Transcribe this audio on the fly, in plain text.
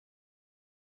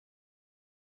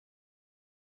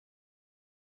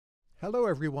Hello,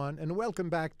 everyone, and welcome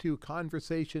back to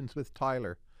Conversations with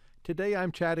Tyler. Today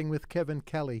I'm chatting with Kevin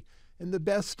Kelly. In the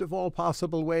best of all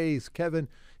possible ways, Kevin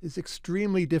is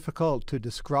extremely difficult to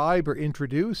describe or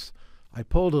introduce. I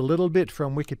pulled a little bit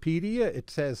from Wikipedia.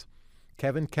 It says,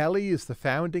 Kevin Kelly is the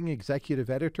founding executive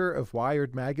editor of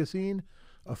Wired magazine,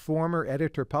 a former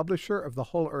editor-publisher of the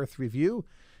Whole Earth Review.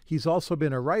 He's also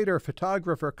been a writer,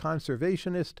 photographer,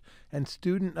 conservationist, and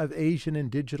student of Asian and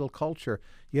digital culture,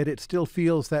 yet it still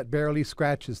feels that barely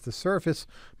scratches the surface.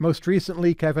 Most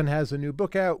recently, Kevin has a new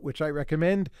book out, which I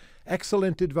recommend,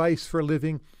 Excellent Advice for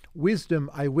Living,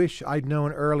 Wisdom I Wish I'd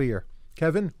Known Earlier.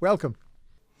 Kevin, welcome.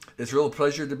 It's a real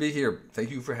pleasure to be here. Thank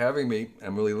you for having me.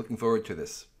 I'm really looking forward to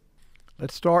this.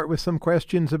 Let's start with some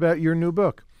questions about your new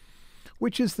book.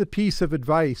 Which is the piece of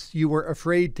advice you were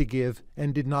afraid to give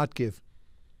and did not give?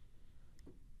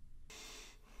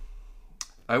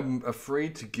 I'm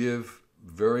afraid to give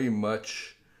very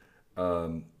much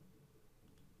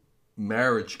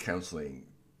marriage counseling,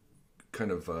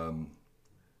 kind of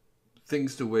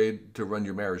things to way to run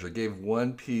your marriage. I gave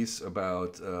one piece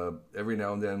about every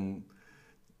now and then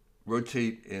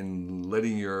rotate in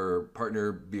letting your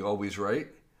partner be always right.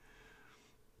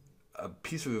 A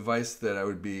piece of advice that I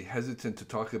would be hesitant to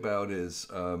talk about is,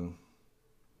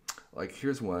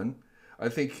 here's one. I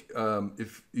think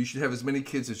if you should have as many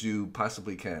kids as you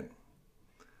possibly can.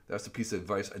 That's the piece of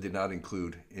advice I did not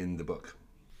include in the book.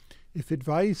 If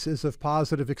advice is of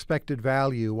positive expected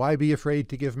value, why be afraid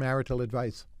to give marital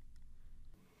advice?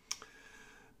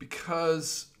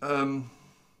 Because I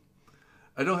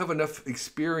don't have enough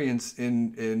experience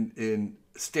in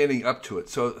standing up to it.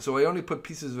 So I only put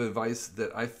pieces of advice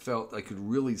that I felt I could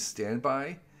really stand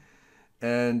by.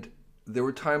 And there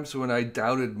were times when I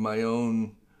doubted my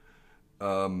own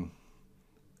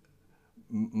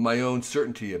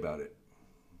certainty about it.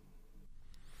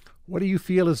 What do you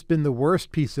feel has been the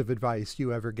worst piece of advice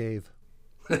you ever gave?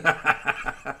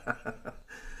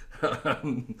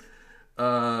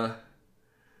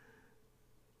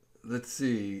 Let's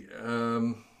see.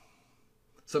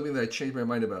 Something that I changed my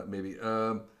mind about, maybe.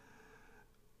 I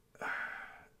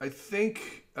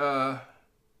think I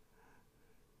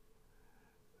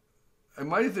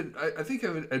might have. I think I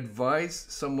would advise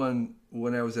someone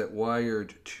when I was at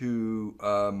Wired to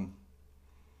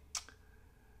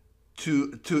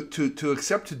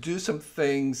accept to do some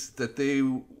things that they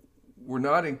were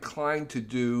not inclined to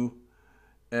do,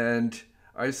 and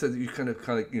I said that you kind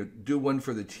of do one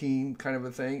for the team kind of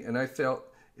a thing, and I felt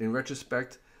in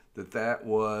retrospect that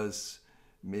was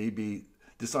maybe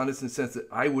dishonest in the sense that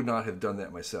I would not have done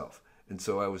that myself, and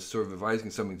so I was sort of advising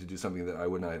someone to do something that I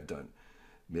would not have done.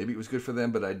 Maybe it was good for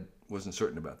them, but I wasn't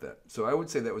certain about that. So I would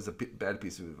say that was a bad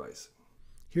piece of advice.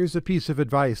 Here's a piece of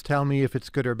advice. Tell me if it's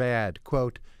good or bad.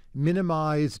 Quote,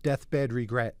 minimize deathbed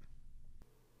regret.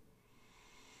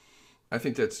 I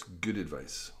think that's good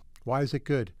advice. Why is it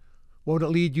good? Won't it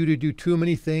lead you to do too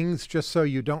many things just so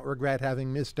you don't regret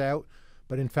having missed out,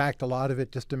 but in fact a lot of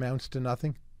it just amounts to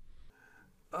nothing?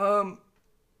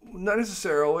 Not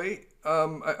necessarily.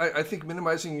 I think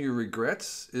minimizing your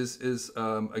regrets is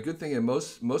a good thing, and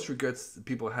most regrets that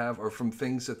people have are from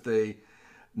things that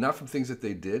not from things that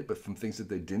they did, but from things that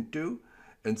they didn't do.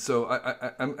 And so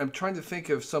I'm trying to think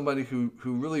of somebody who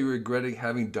really regretting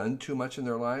having done too much in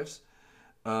their lives.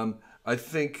 I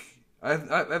think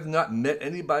I've not met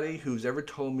anybody who's ever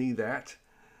told me that.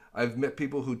 I've met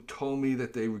people who told me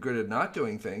that they regretted not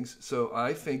doing things. So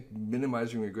I think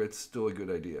minimizing regrets is still a good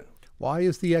idea. Why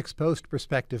is the ex-post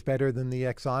perspective better than the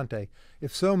ex-ante?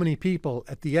 If so many people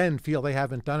at the end feel they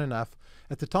haven't done enough,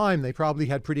 at the time they probably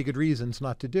had pretty good reasons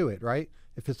not to do it, right?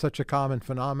 If it's such a common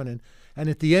phenomenon. And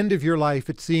at the end of your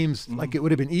life, it seems like it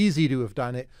would have been easy to have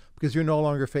done it because you're no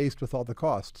longer faced with all the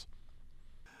costs.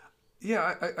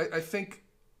 Yeah, I think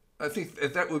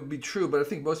that would be true, but I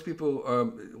think most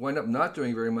people wind up not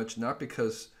doing very much, not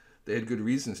because they had good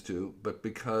reasons to, but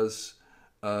because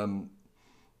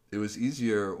it was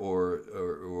easier or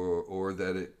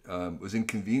that it was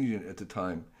inconvenient at the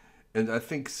time. And I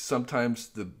think sometimes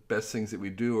the best things that we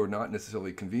do are not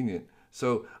necessarily convenient.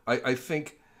 So I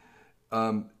think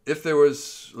if there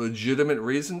was legitimate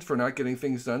reasons for not getting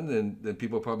things done, then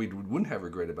people probably wouldn't have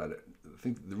regret about it. I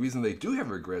think the reason they do have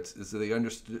regrets is that they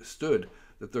understood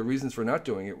that the reasons for not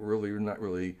doing it were not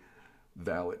really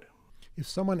valid. If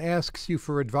someone asks you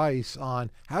for advice on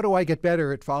how do I get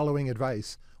better at following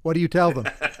advice, what do you tell them?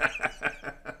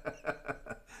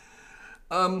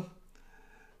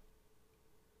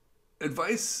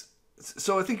 Advice.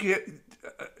 So I think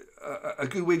a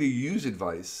good way to use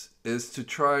advice is to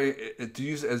try to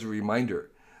use it as a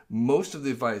reminder. Most of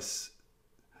the advice,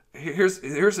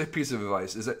 here's a piece of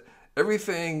advice, is that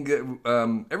everything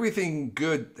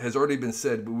good has already been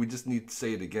said, but we just need to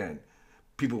say it again.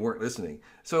 People weren't listening.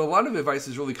 So a lot of advice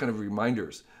is really kind of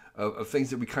reminders of things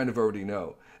that we kind of already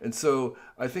know. And so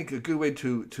I think a good way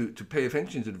to pay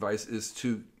attention to advice is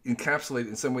to encapsulate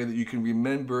in some way that you can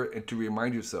remember and to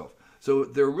remind yourself. So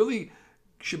there really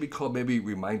should be called maybe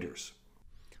reminders.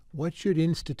 What should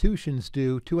institutions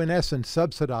do to, in essence,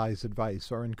 subsidize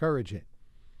advice or encourage it?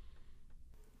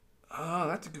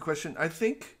 That's a good question. I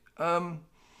think,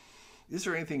 is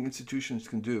there anything institutions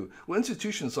can do? Well,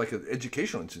 institutions like an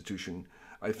educational institution,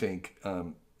 I think,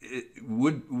 it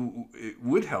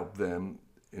would help them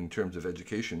in terms of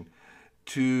education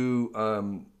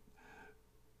to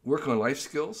work on life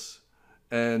skills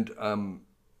and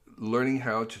learning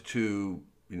how to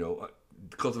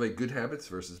cultivate good habits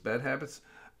versus bad habits.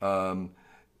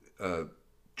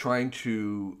 Trying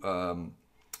to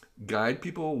guide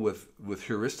people with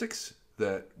heuristics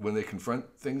that when they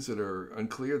confront things that are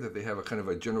unclear, that they have a kind of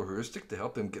a general heuristic to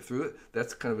help them get through it.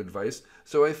 That's kind of advice.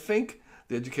 So I think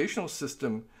the educational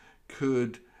system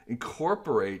could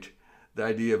incorporate the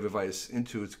idea of advice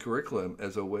into its curriculum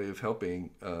as a way of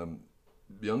helping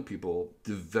young people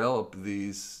develop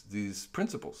these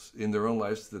principles in their own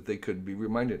lives that they could be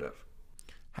reminded of.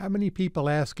 How many people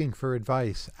asking for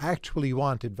advice actually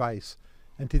want advice?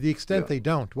 And to the extent they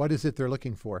don't, what is it they're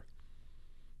looking for?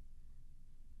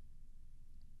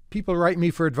 People write me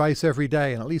for advice every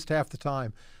day, and at least half the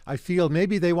time, I feel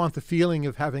maybe they want the feeling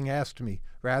of having asked me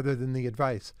rather than the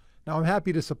advice. Now, I'm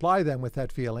happy to supply them with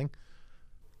that feeling,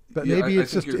 but maybe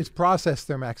it's process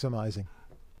they're maximizing.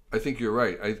 I think you're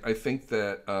right. I think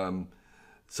that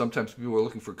sometimes people are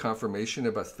looking for confirmation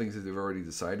about things that they've already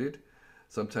decided.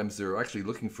 Sometimes they're actually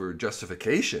looking for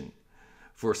justification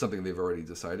for something they've already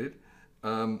decided.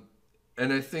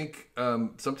 And I think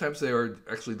sometimes they are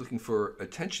actually looking for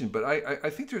attention, but I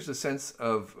think there's a sense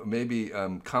of maybe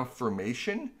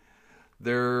confirmation.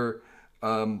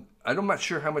 I'm not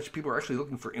sure how much people are actually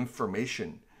looking for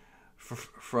information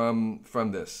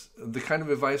from this. The kind of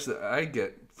advice that I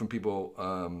get from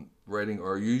people writing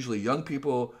are usually young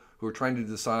people who are trying to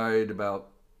decide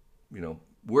about,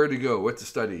 where to go, what to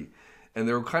study. And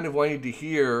they're kind of wanting to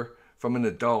hear from an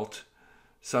adult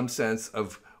some sense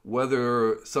of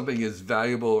whether something is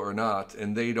valuable or not,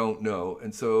 and they don't know.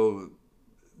 And so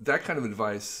that kind of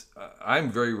advice,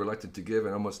 I'm very reluctant to give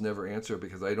and almost never answer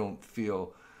because I don't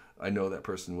feel I know that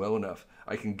person well enough.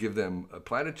 I can give them a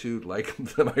platitude like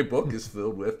my book is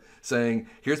filled with, saying,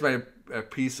 here's my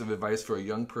piece of advice for a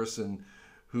young person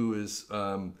who is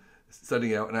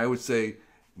studying out. And I would say,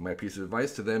 my piece of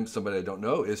advice to them, somebody I don't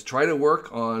know, is try to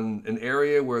work on an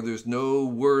area where there's no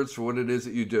words for what it is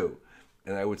that you do.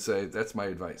 And I would say that's my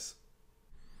advice.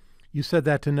 You said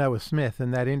that to Noah Smith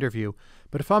in that interview.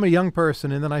 But if I'm a young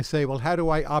person and then I say, well, how do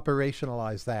I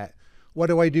operationalize that? What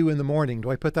do I do in the morning?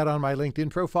 Do I put that on my LinkedIn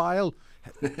profile?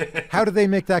 How do they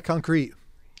make that concrete?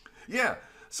 Yeah.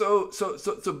 So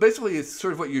basically it's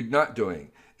sort of what you're not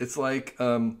doing. It's like,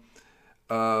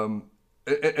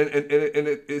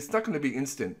 it's not going to be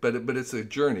instant, but it's a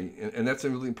journey, and that's a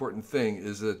really important thing.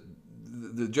 Is that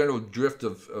the general drift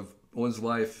of one's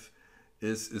life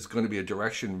is going to be a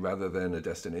direction rather than a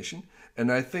destination.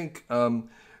 And I think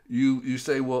you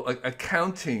say, well,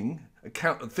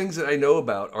 things that I know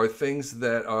about are things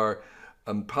that are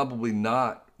probably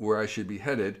not where I should be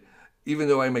headed, even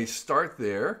though I may start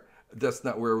there. That's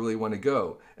not where I really want to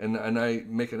go. And I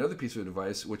make another piece of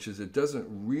advice, which is it doesn't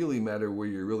really matter where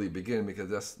you really begin because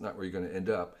that's not where you're going to end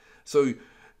up. So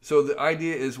the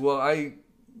idea is, well, I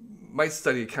might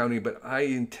study accounting, but I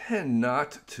intend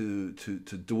not to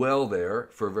dwell there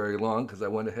for very long because I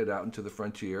want to head out into the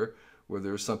frontier where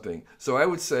there's something. So I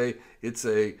would say it's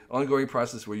a ongoing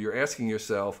process where you're asking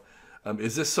yourself,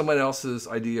 is this someone else's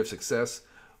idea of success?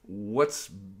 What's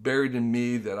buried in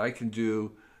me that I can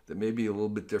do that may be a little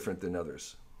bit different than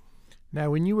others? Now,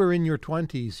 when you were in your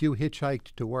 20s, you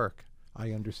hitchhiked to work,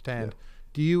 I understand. Yeah.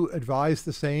 Do you advise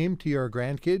the same to your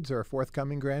grandkids or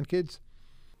forthcoming grandkids?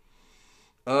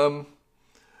 It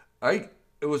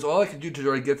was all I could do to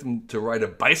try to get them to ride a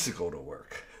bicycle to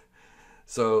work.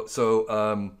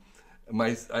 I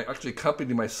actually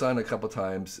accompanied my son a couple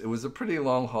times. It was a pretty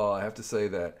long haul, I have to say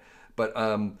that. But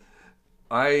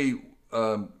I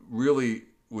really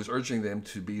was urging them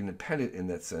to be independent in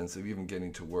that sense of even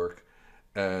getting to work.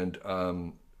 And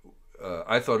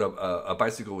I thought a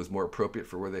bicycle was more appropriate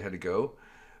for where they had to go.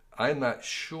 I'm not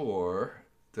sure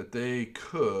that they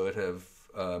could have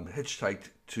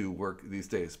hitchhiked to work these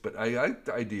days, but I like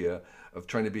the idea of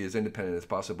trying to be as independent as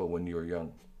possible when you're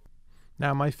young.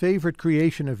 Now, my favorite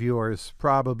creation of yours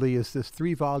probably is this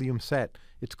 3-volume set.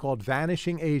 It's called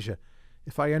Vanishing Asia.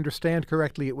 If I understand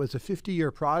correctly, it was a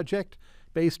 50-year project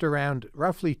based around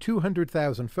roughly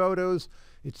 200,000 photos.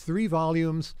 It's 3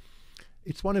 volumes.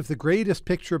 It's one of the greatest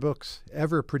picture books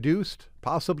ever produced,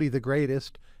 possibly the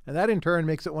greatest, and that in turn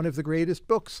makes it one of the greatest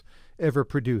books ever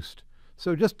produced.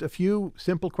 So just a few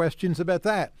simple questions about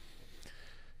that.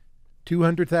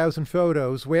 200,000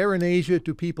 photos. Where in Asia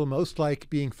do people most like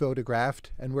being photographed,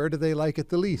 and where do they like it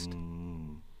the least?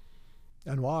 And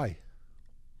why?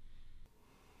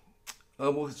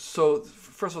 Well, so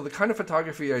first of all, the kind of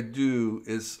photography I do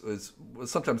is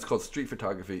sometimes called street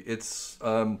photography. It's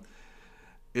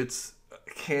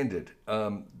candid.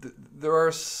 There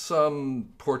are some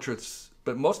portraits,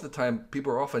 but most of the time,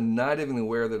 people are often not even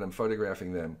aware that I'm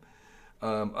photographing them.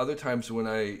 Other times, when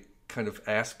I kind of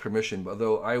ask permission,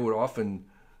 although I would often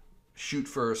shoot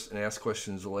first and ask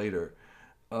questions later,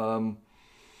 and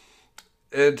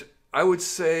I would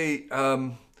say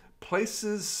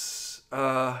places.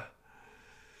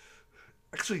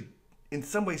 Actually, in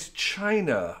some ways,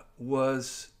 China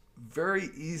was very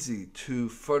easy to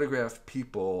photograph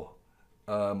people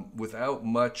without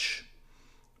much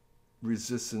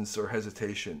resistance or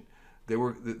hesitation.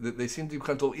 They seemed to be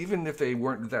comfortable, even if they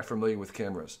weren't that familiar with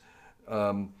cameras.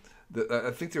 I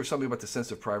think there was something about the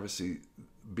sense of privacy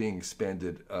being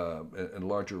expanded and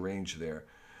larger range there,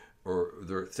 or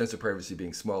their sense of privacy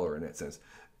being smaller in that sense.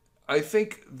 I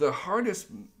think the hardest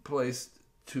place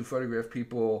to photograph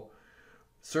people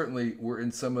certainly were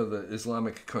in some of the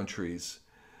Islamic countries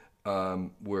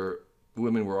where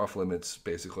women were off limits,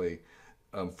 basically,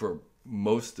 for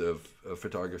most of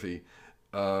photography.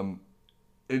 And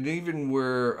even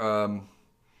where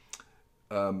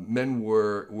men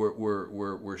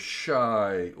were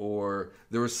shy, or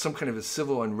there was some kind of a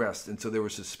civil unrest, and so there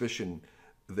was suspicion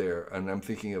there. And I'm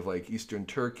thinking of like Eastern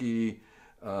Turkey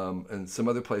and some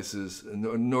other places,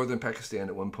 northern Pakistan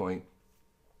at one point,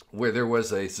 where there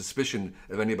was a suspicion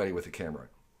of anybody with a camera.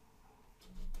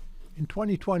 In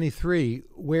 2023,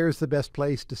 where's the best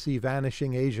place to see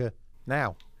Vanishing Asia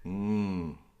now?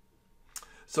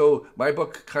 So my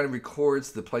book kind of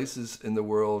records the places in the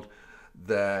world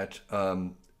that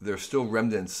there are still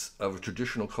remnants of a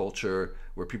traditional culture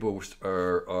where people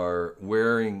are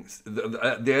wearing,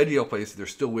 the ideal place, they're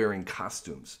still wearing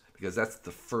costumes, because that's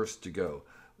the first to go.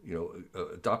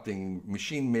 Adopting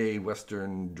machine-made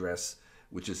Western dress,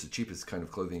 which is the cheapest kind of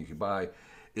clothing you can buy,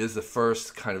 is the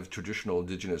first kind of traditional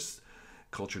indigenous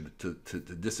culture to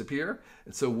disappear.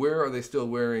 And so where are they still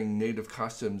wearing native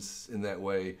costumes in that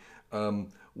way?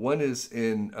 One is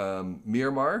in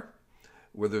Myanmar,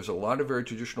 where there's a lot of very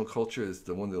traditional culture. It's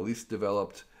the one of the least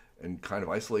developed and kind of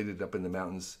isolated up in the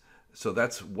mountains. So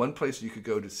that's one place you could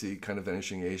go to see kind of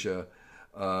Vanishing Asia.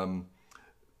 And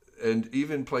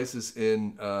even places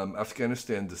in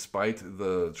Afghanistan, despite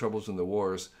the troubles and the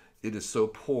wars, it is so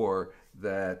poor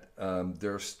that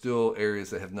there are still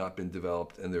areas that have not been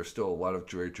developed, and there's still a lot of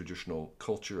very traditional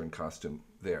culture and costume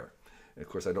there. And of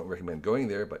course, I don't recommend going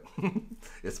there, but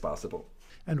it's possible.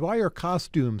 And why are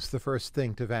costumes the first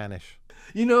thing to vanish?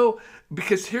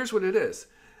 Because here's what it is.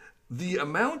 The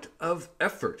amount of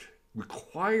effort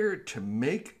required to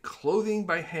make clothing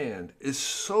by hand is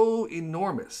so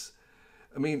enormous.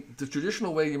 I mean, the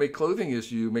traditional way you make clothing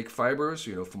is you make fibers,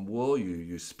 from wool,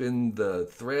 you spin the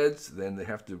threads, then they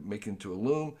have to make into a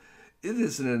loom. It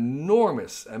is an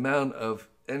enormous amount of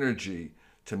energy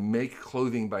to make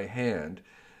clothing by hand.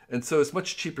 And so it's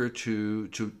much cheaper to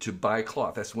buy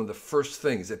cloth. That's one of the first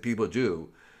things that people do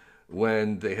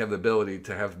when they have the ability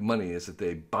to have money, is that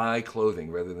they buy clothing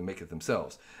rather than make it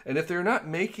themselves. And if they're not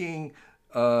making,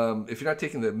 if you're not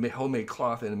taking the homemade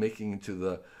cloth and making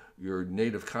into your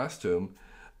native costume,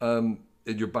 and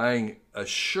you're buying a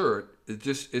shirt,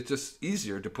 it's just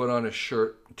easier to put on a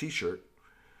t-shirt,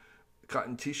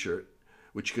 cotton t-shirt,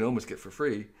 which you can almost get for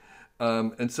free.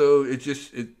 And so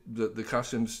the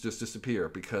costumes just disappear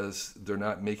because they're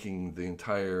not making the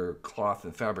entire cloth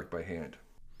and fabric by hand.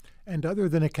 And other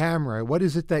than a camera, what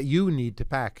is it that you need to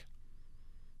pack?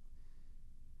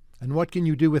 And what can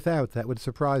you do without that would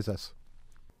surprise us?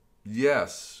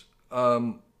 Yes.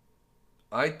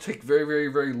 I take very, very,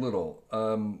 very little.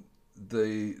 In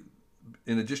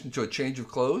addition to a change of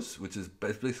clothes, which is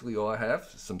basically all I have,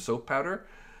 some soap powder,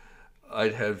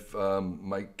 I'd have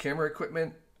my camera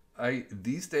equipment.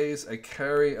 These days I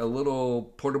carry a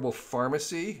little portable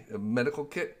pharmacy, a medical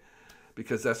kit,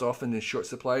 because that's often in short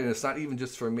supply, and it's not even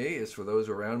just for me; it's for those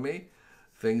around me.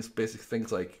 Basic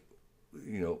things like,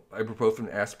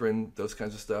 ibuprofen, aspirin, those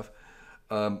kinds of stuff,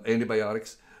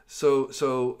 antibiotics. So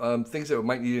things that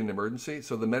might need an emergency.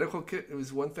 So the medical kit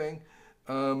was one thing.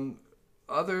 I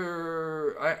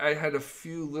had a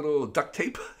few little duct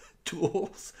tape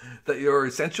tools that are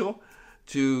essential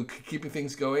to keeping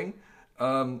things going,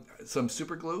 some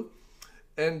super glue.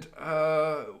 And,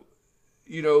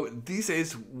 these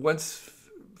days, once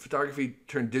photography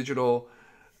turned digital,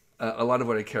 a lot of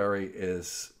what I carry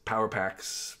is power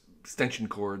packs, extension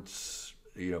cords,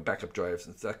 backup drives,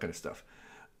 and that kind of stuff.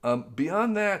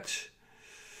 Beyond that,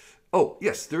 oh,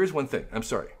 yes, there is one thing. I'm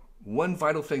sorry. One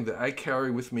vital thing that I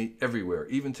carry with me everywhere,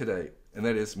 even today, and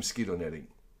that is mosquito netting.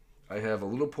 I have a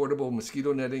little portable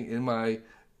mosquito netting in my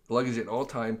luggage at all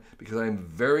time because I'm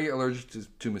very allergic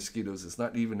to mosquitoes. It's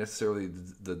not even necessarily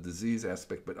the disease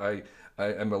aspect, but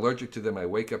I'm allergic to them. I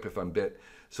wake up if I'm bit.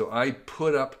 So I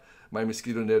put up my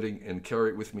mosquito netting and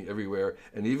carry it with me everywhere.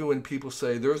 And even when people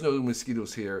say there's no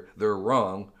mosquitoes here, they're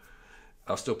wrong,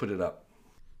 I'll still put it up.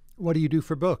 What do you do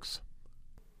for books?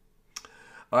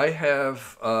 I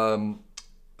have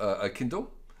a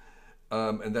Kindle,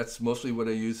 and that's mostly what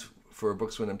I use for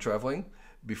books when I'm traveling.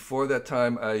 Before that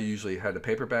time, I usually had a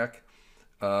paperback,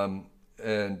 and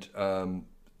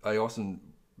I often,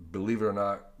 believe it or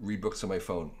not, read books on my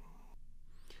phone.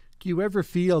 Do you ever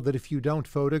feel that if you don't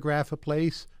photograph a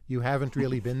place, you haven't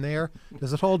really been there?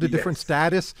 Does it hold a different Yes.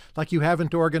 status, like you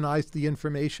haven't organized the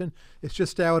information? It's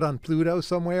just out on Pluto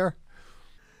somewhere?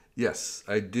 Yes,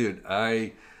 I did.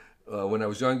 When I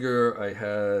was younger, I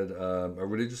had a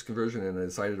religious conversion, and I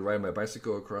decided to ride my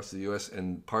bicycle across the U.S.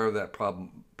 And part of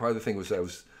the thing was I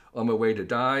was on my way to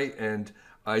die, and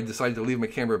I decided to leave my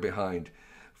camera behind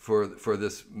for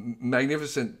this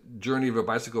magnificent journey of a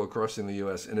bicycle crossing the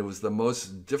U.S. And it was the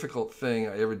most difficult thing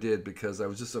I ever did because I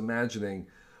was just imagining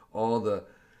all the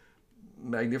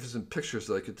magnificent pictures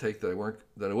that I could take that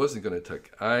I wasn't going to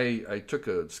take. I took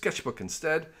a sketchbook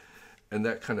instead. And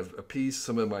that kind of appeased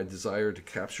some of my desire to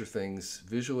capture things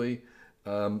visually.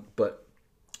 But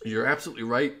you're absolutely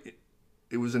right.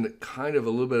 It was in a kind of a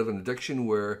little bit of an addiction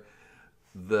where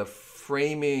the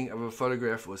framing of a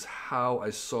photograph was how I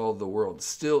saw the world,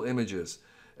 still images.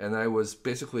 And I was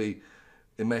basically,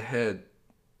 in my head,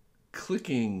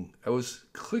 I was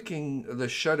clicking the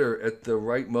shutter at the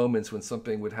right moments when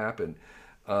something would happen.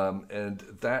 And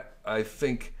that, I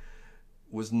think,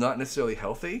 was not necessarily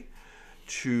healthy,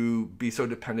 to be so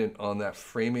dependent on that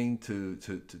framing to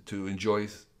enjoy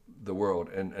the world.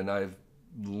 And I've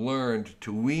learned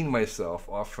to wean myself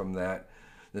off from that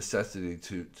necessity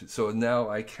so now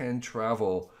I can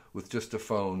travel with just a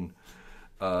phone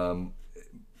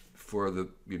for the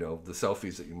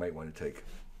selfies that you might want to take.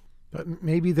 But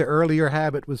maybe the earlier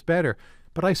habit was better.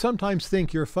 But I sometimes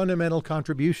think your fundamental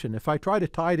contribution, if I try to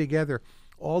tie together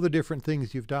all the different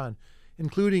things you've done,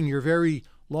 including your very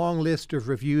long list of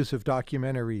reviews of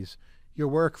documentaries, your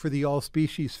work for the All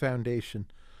Species Foundation,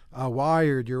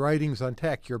 Wired, your writings on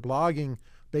tech, your blogging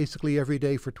basically every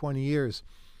day for 20 years.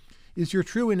 Is your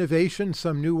true innovation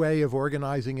some new way of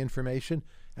organizing information,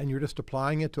 and you're just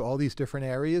applying it to all these different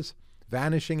areas?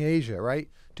 Vanishing Asia, right?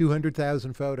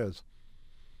 200,000 photos.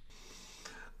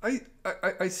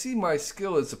 I see my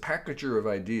skill as a packager of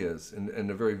ideas in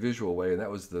a very visual way, and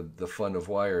that was the fun of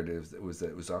Wired. It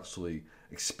was actually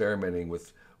experimenting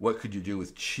with what could you do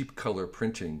with cheap color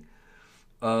printing,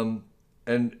 and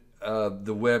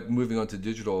the web, moving on to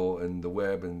digital and the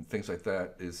web and things like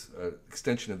that, is an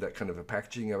extension of that kind of a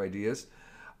packaging of ideas.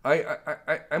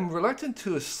 I'm reluctant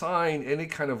to assign any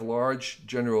kind of large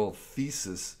general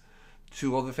thesis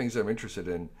to all the things I'm interested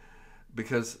in,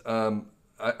 because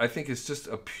I think it's just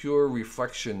a pure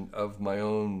reflection of my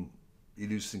own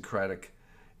idiosyncratic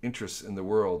interests in the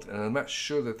world, and I'm not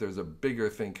sure that there's a bigger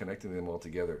thing connecting them all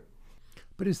together.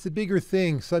 But is the bigger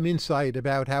thing some insight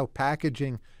about how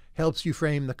packaging helps you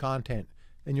frame the content,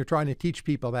 and you're trying to teach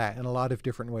people that in a lot of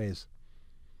different ways?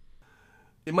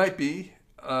 It might be,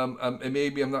 and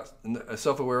maybe I'm not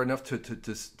self-aware enough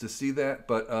to see that,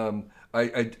 but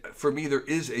for me there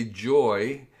is a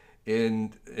joy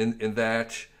in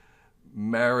that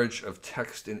marriage of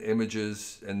text and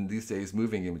images, and these days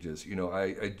moving images.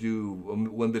 I do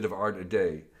one bit of art a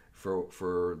day.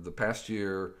 For the past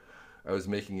year, I was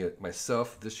making it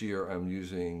myself. This year, I'm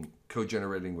using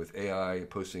co-generating with AI,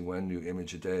 posting one new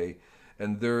image a day,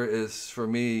 and there is, for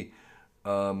me,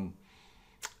 a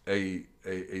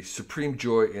supreme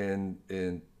joy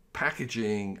in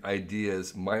packaging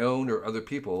ideas, my own or other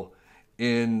people,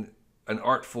 in an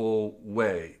artful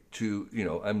way.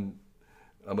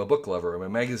 I'm a book lover. I'm a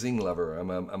magazine lover.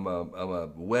 I'm a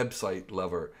website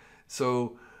lover.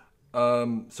 So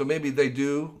maybe they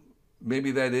do.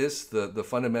 Maybe that is the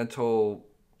fundamental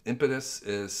impetus,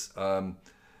 is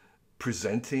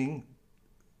presenting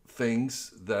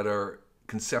things that are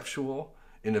conceptual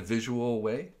in a visual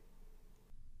way.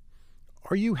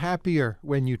 Are you happier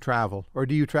when you travel, or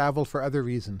do you travel for other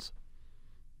reasons?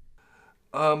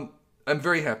 I I'm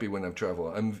very happy when I'm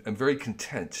traveling. I'm very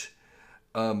content.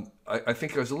 I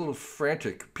think I was a little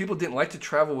frantic. People didn't like to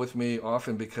travel with me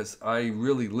often because I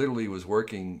really literally was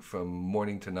working from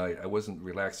morning to night. I wasn't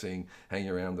relaxing, hanging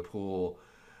around the pool.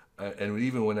 And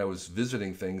even when I was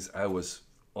visiting things, I was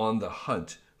on the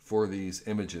hunt for these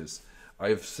images. I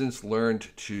have since learned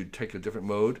to take a different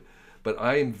mode, but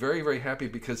I am very, very happy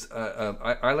because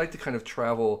I like to kind of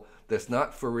travel that's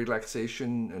not for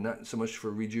relaxation and not so much for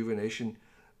rejuvenation,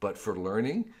 but for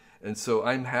learning. And so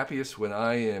I'm happiest when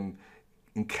I am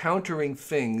encountering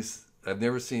things I've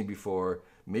never seen before,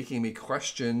 making me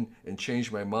question and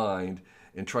change my mind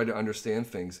and try to understand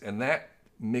things. And that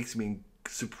makes me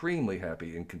supremely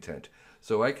happy and content.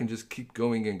 So I can just keep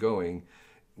going and going,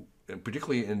 and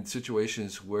particularly in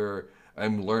situations where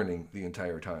I'm learning the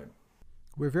entire time.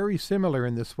 We're very similar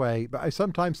in this way, but I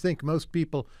sometimes think most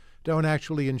people don't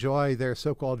actually enjoy their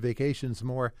so-called vacations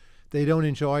more. They don't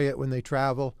enjoy it when they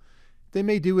travel. They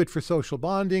may do it for social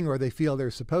bonding, or they feel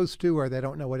they're supposed to, or they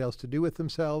don't know what else to do with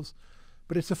themselves.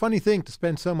 But it's a funny thing to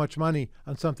spend so much money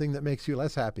on something that makes you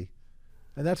less happy.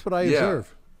 And that's what I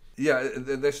observe. Yeah,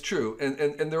 that's true. And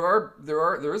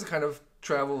there is a kind of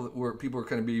travel where people are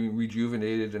kind of being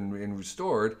rejuvenated and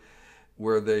restored,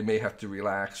 where they may have to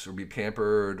relax or be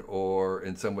pampered or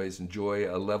in some ways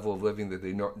enjoy a level of living that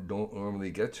they don't normally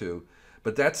get to.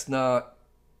 But that's not,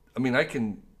 I mean, I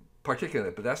can partake in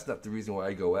it, but that's not the reason why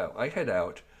I go out. I head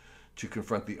out to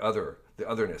confront the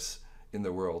otherness in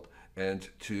the world, and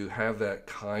to have that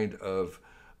kind of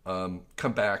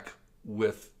come back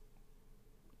with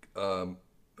a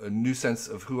new sense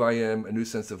of who I am, a new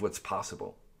sense of what's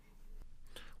possible.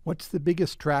 What's the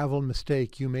biggest travel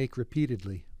mistake you make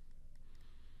repeatedly?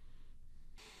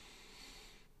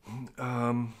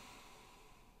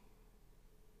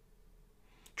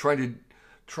 Trying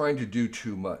to do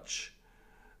too much.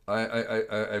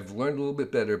 I've learned a little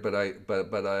bit better, but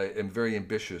I am very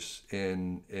ambitious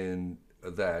in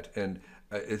that, and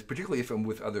it's particularly if I'm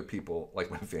with other people, like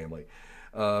my family.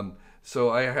 So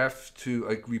I have to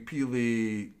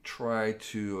repeatedly try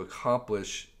to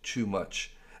accomplish too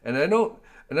much, and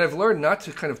I've learned not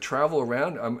to kind of travel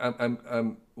around.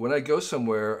 When I go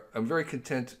somewhere, I'm very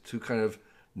content to kind of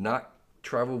not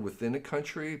travel within a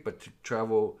country, but to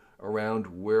travel around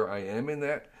where I am in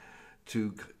that,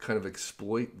 to kind of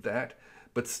exploit that.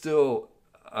 But still,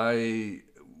 I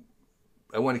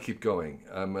want to keep going.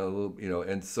 I'm a little,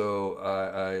 and so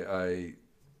I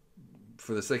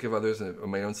for the sake of others and for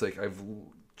my own sake, I've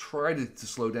tried to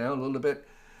slow down a little bit,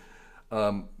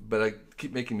 but I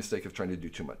keep making the mistake of trying to do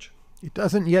too much. It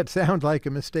doesn't yet sound like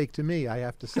a mistake to me, I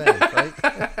have to say, right?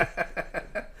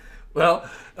 Well,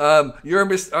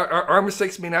 our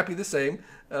mistakes may not be the same.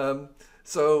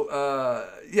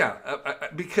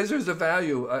 Because there's a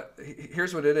value.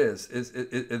 Here's what it is,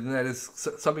 and that is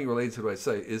something related to what I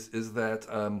say, is that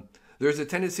there's a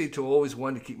tendency to always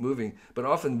want to keep moving, but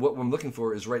often what I'm looking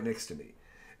for is right next to me,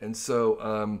 and so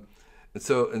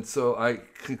I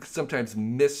can sometimes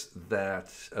miss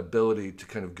that ability to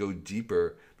kind of go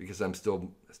deeper because I'm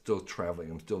still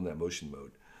traveling. I'm still in that motion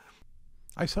mode.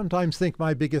 I sometimes think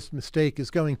my biggest mistake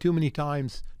is going too many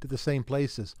times to the same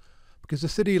places. Because a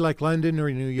city like London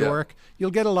or New York,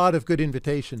 you'll get a lot of good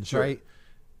invitations, sure, right?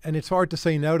 And it's hard to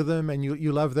say no to them, and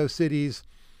you love those cities.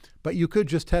 But you could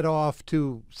just head off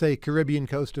to, say, Caribbean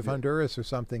coast of Honduras or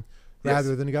something,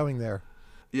 rather than going there.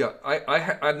 Yeah,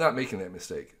 I'm not making that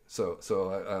mistake. So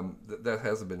that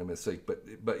hasn't been a mistake.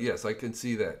 But yes, I can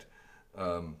see that.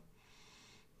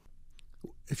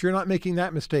 If you're not making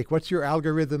that mistake, what's your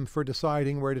algorithm for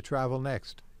deciding where to travel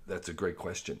next? That's a great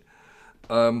question.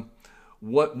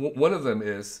 One of them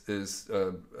is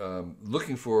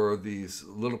looking for these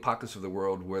little pockets of the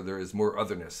world where there is more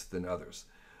otherness than others.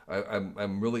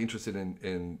 I'm really interested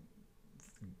in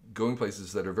going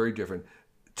places that are very different,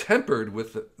 tempered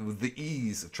with the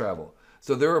ease of travel.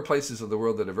 So there are places of the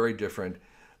world that are very different,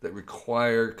 that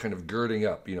require kind of girding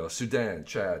up, Sudan,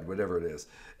 Chad, whatever it is,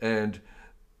 and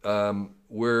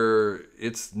where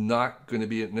it's not going to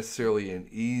be necessarily an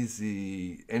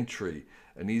easy entry,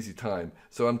 an easy time.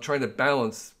 So I'm trying to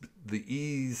balance the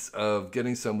ease of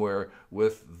getting somewhere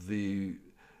with the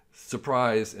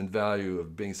surprise and value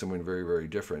of being somewhere very, very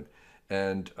different.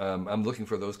 And I'm looking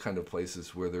for those kind of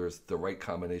places where there's the right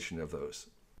combination of those.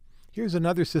 Here's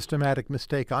another systematic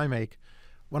mistake I make.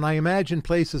 When I imagine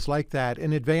places like that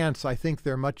in advance, I think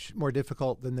they're much more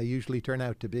difficult than they usually turn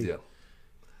out to be. Yeah,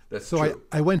 that's so true.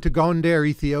 I went to Gondar,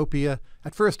 Ethiopia.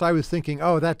 At first I was thinking,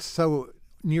 oh, that's so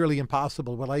nearly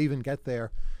impossible. Will I even get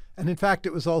there? And in fact,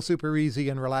 it was all super easy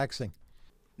and relaxing.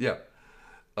 Yeah.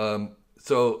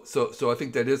 So I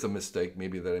think that is a mistake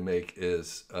maybe that I make,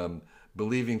 is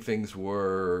believing things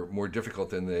were more difficult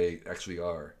than they actually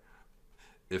are,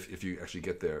 if you actually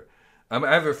get there.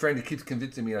 I have a friend who keeps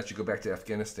convincing me I should go back to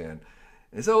Afghanistan.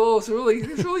 And so, oh, it's really,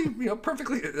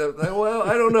 perfectly. Well,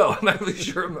 I don't know. I'm not really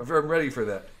sure if I'm ready for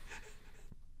that.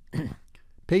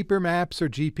 Paper maps or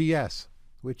GPS?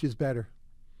 Which is better?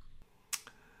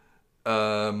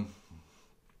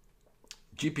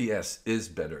 GPS is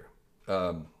better.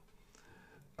 I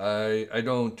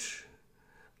don't.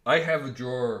 I have a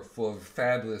drawer full of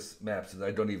fabulous maps that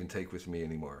I don't even take with me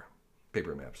anymore.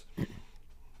 Paper maps.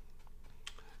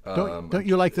 Don't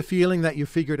you like the feeling that you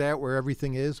figured out where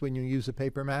everything is when you use a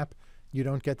paper map? You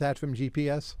don't get that from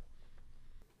GPS?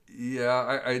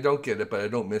 Yeah, I don't get it, but I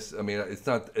don't miss. I mean, it's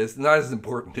not as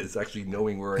important as actually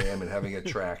knowing where I am and having a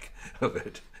track of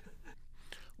it.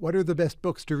 What are the best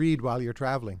books to read while you're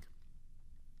traveling?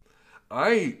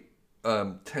 I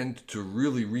tend to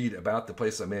really read about the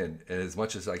place I'm in, and as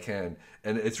much as I can.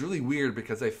 And it's really weird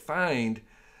because I find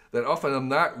that often I'm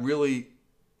not really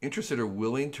interested or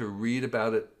willing to read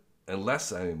about it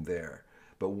unless I am there.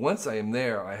 But once I am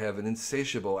there, I have an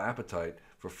insatiable appetite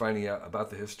for finding out about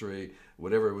the history,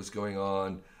 whatever was going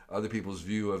on, other people's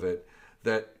view of it,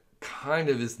 that kind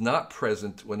of is not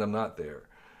present when I'm not there.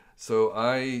 So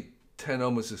I tend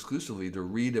almost exclusively to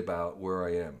read about where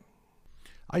I am.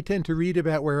 I tend to read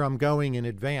about where I'm going in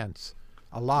advance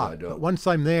a lot. No, but once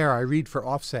I'm there, I read for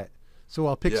offset. So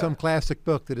I'll pick some classic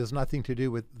book that has nothing to do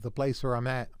with the place where I'm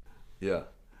at. Yeah.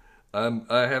 I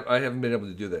haven't been able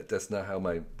to do that. That's not how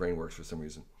my brain works for some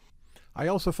reason. I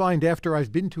also find after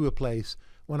I've been to a place,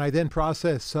 when I then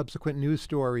process subsequent news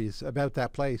stories about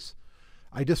that place,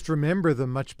 I just remember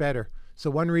them much better. So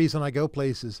one reason I go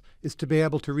places is to be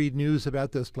able to read news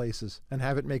about those places and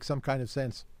have it make some kind of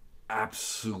sense.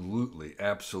 Absolutely,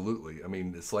 absolutely. I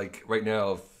mean, it's like right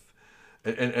now,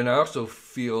 and I also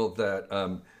feel that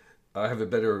I have a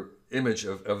better image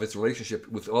of its relationship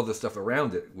with all the stuff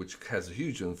around it, which has a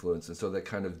huge influence. And so that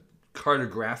kind of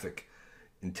cartographic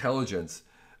intelligence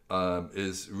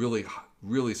is really,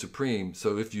 really supreme.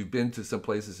 So if you've been to some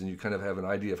places and you kind of have an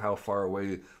idea of how far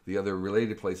away the other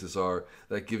related places are,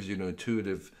 that gives you an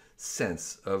intuitive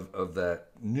sense of that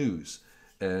news.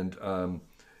 And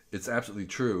it's absolutely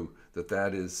true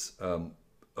that is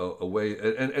a way,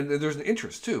 and there's an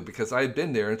interest too, because I've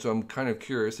been there, and so I'm kind of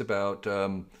curious about,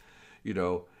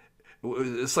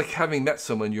 it's like having met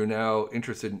someone you're now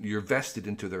interested in, you're vested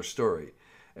into their story.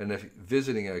 And if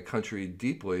visiting a country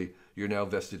deeply, you're now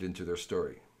vested into their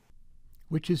story.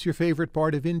 Which is your favorite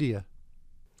part of India?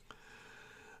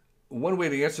 One way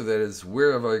to answer that is,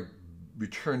 where have I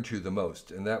returned to the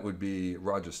most? And that would be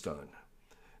Rajasthan.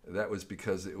 That was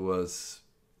because it was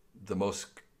the most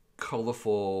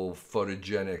colorful,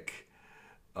 photogenic,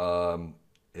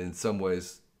 in some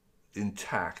ways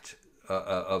intact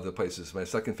of the places. My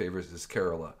second favorite is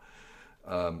Kerala,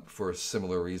 for a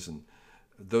similar reason.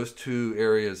 Those two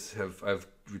areas I've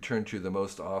returned to the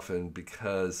most often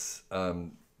because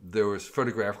there was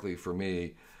photographically for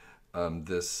me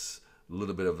this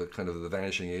little bit of the kind of the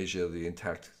vanishing Asia, the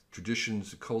intact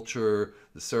traditions, the culture,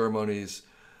 the ceremonies,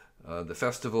 the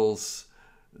festivals,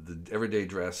 the everyday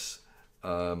dress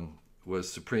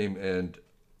was supreme. And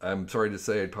I'm sorry to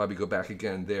say I'd probably go back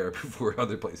again there before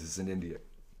other places in India.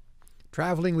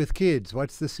 Traveling with kids,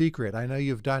 what's the secret? I know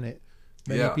you've done it.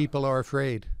 Many people are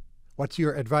afraid. What's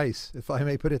your advice, if I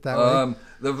may put it that way?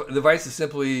 The advice is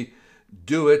simply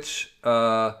do it.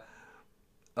 For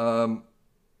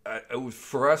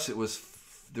us,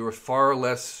 there were far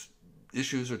less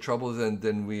issues or troubles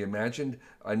than we imagined.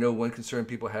 I know one concern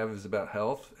people have is about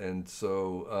health, and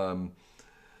so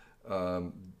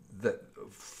that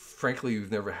frankly,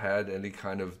 you've never had any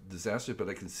kind of disaster, but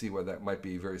I can see why that might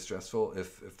be very stressful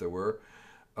if there were.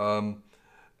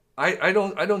 I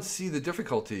don't see the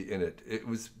difficulty in it. It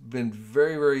was been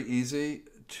very, very easy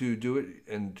to do it,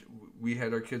 and we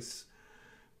had our kids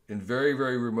in very,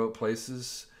 very remote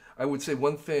places. I would say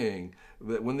one thing,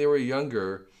 that when they were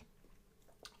younger,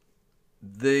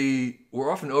 they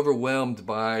were often overwhelmed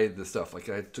by the stuff. Like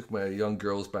I took my young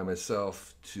girls by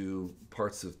myself to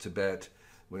parts of Tibet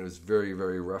when it was very,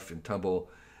 very rough and tumble,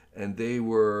 and they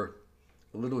were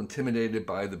a little intimidated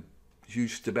by the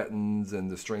huge Tibetans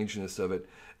and the strangeness of it.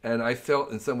 And I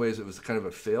felt in some ways it was kind of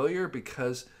a failure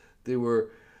because they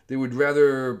would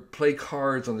rather play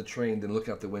cards on the train than look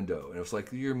out the window. And it was like,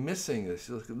 you're missing this.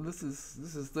 This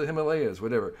is the Himalayas,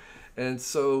 whatever. And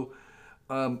so,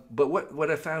 but what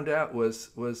I found out was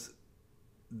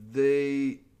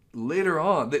they later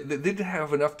on, they didn't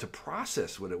have enough to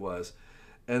process what it was.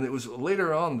 And it was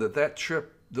later on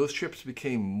those trips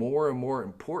became more and more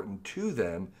important to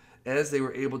them as they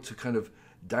were able to kind of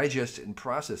digest it and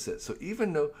process it. So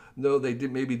even though they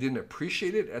maybe didn't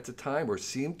appreciate it at the time or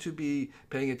seemed to be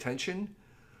paying attention,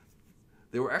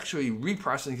 they were actually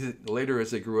reprocessing it later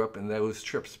as they grew up, and those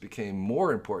trips became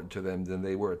more important to them than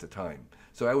they were at the time.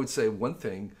 So I would say one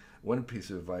piece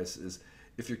of advice is,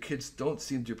 if your kids don't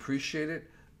seem to appreciate it,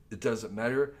 it doesn't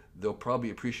matter. They'll probably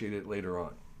appreciate it later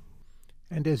on.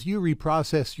 And as you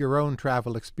reprocess your own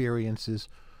travel experiences,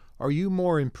 are you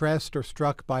more impressed or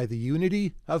struck by the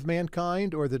unity of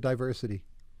mankind or the diversity?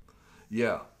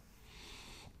 Yeah,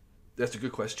 that's a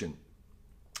good question.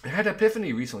 I had an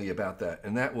epiphany recently about that,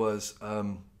 and that was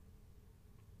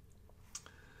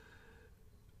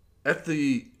at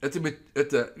the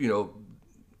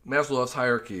Maslow's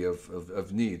hierarchy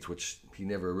of needs, which he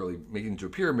never really made into a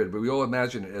pyramid, but we all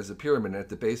imagine it as a pyramid. At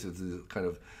the base is kind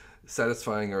of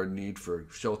satisfying our need for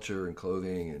shelter and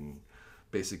clothing and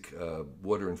basic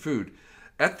water and food.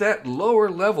 At that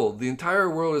lower level, the entire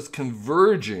world is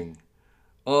converging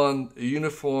on a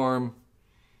uniform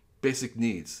basic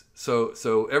needs.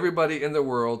 So everybody in the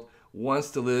world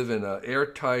wants to live in an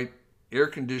airtight,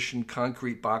 air-conditioned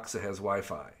concrete box that has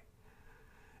Wi-Fi.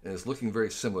 And it's looking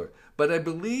very similar. But I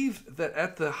believe that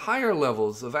at the higher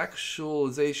levels of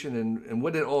actualization and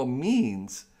what it all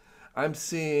means, I'm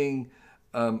seeing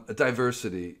a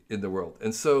diversity in the world.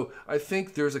 And so I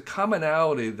think there's a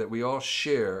commonality that we all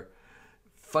share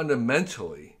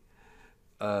fundamentally,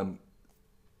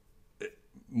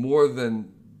 more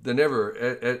than ever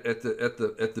at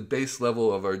the base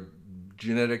level of our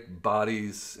genetic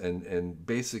bodies and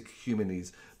basic human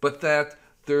needs. But that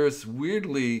there's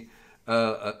weirdly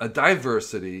a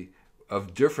diversity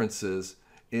of differences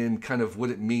in kind of what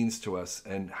it means to us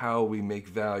and how we make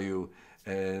value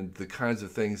and the kinds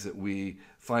of things that we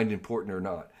find important or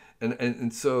not.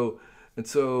 And so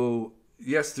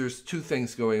yes, there's two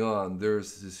things going on.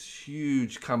 There's this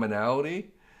huge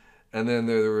commonality, and then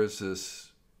there is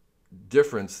this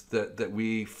difference that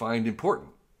we find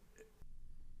important.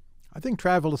 I think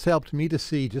travel has helped me to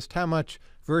see just how much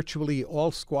virtually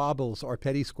all squabbles are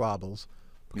petty squabbles.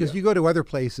 Because you go to other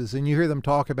places and you hear them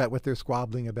talk about what they're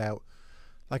squabbling about.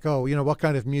 Like, oh, what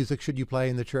kind of music should you play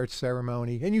in the church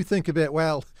ceremony? And you think a bit,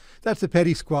 well, that's a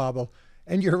petty squabble.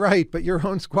 And you're right, but your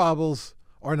own squabbles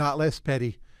are not less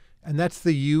petty. And that's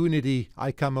the unity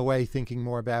I come away thinking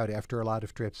more about after a lot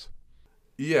of trips.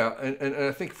 Yeah, and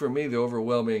I think for me, the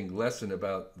overwhelming lesson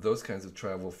about those kinds of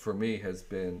travel for me has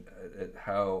been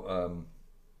how,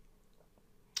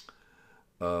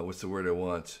 what's the word I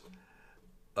want?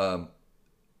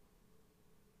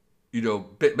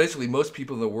 Basically most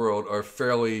people in the world are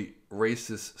fairly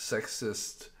racist,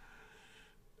 sexist,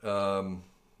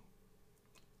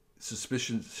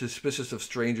 suspicious of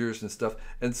strangers and stuff.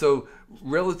 And so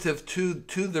relative to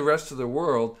the rest of the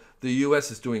world, the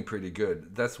U.S. is doing pretty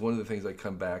good. That's one of the things I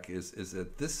come back is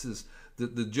that this is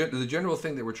the general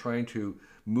thing that we're trying to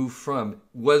move from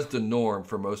was the norm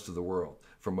for most of the world,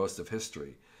 for most of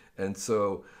history. And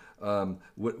so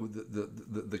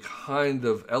the kind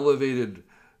of elevated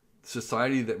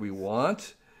society that we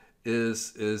want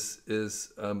is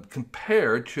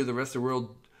compared to the rest of the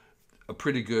world a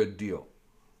pretty good deal.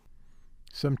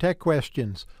 Some tech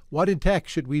questions. What in tech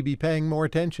should we be paying more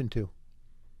attention to?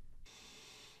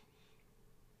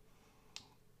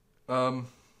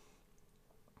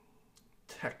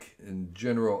 Tech in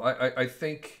general. I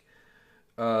think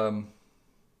let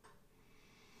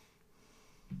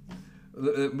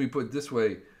me put it this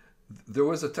way. There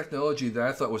was a technology that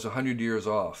I thought was 100 years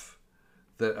off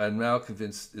that I'm now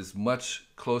convinced is much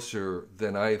closer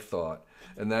than I thought,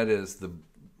 and that is the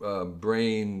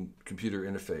brain-computer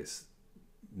interface.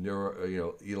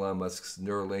 Elon Musk's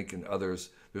Neuralink and others.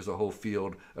 There's a whole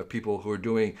field of people who are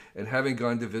doing, and having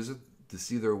gone to visit to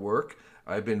see their work,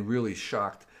 I've been really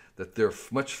shocked that they're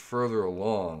much further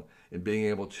along in being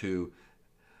able to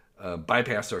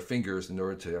bypass our fingers in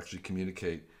order to actually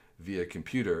communicate via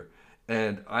computer.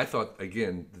 And I thought,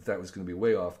 again, that was going to be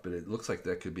way off, but it looks like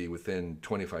that could be within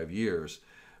 25 years,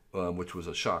 which was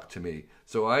a shock to me.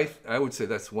 So I would say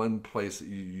that's one place that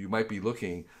you might be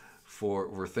looking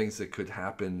for things that could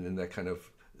happen in that kind of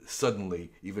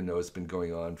suddenly, even though it's been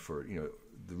going on for,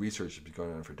 the research has been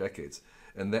going on for decades.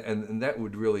 And that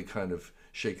would really kind of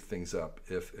shake things up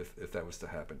if that was to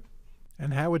happen.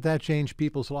 And how would that change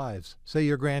people's lives? Say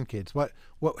your grandkids.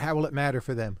 How will it matter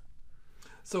for them?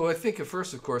 So I think at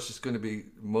first, of course, it's going to be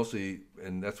mostly,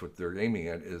 and that's what they're aiming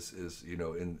at, is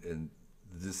in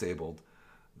disabled,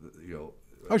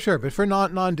 Oh, sure, but for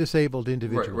non-disabled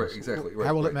individuals, right, exactly. Right,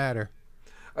 how will it matter?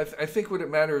 I think what it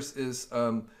matters is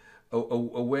a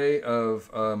way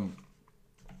of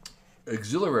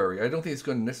auxiliary. I don't think it's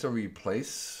going to necessarily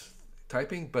replace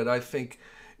typing, but I think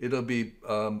It'll be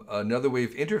another way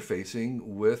of interfacing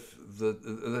with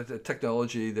the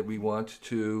technology that we want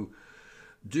to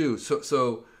do.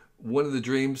 So one of the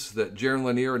dreams that Jaron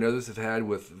Lanier and others have had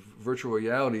with virtual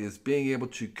reality is being able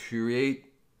to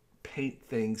paint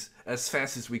things as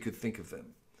fast as we could think of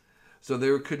them. So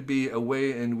there could be a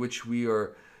way in which we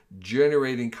are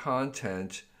generating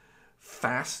content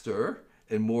faster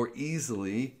and more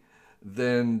easily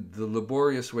than the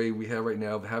laborious way we have right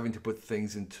now of having to put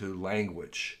things into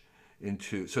language.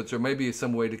 So there may be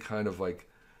some way to kind of like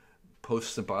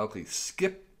post-symbolically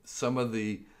skip some of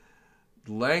the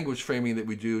language framing that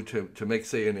we do to make,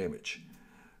 say, an image.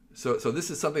 So this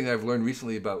is something I've learned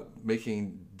recently about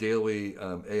making daily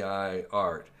AI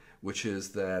art, which is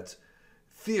that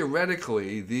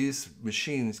theoretically these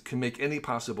machines can make any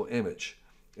possible image,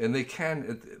 and they can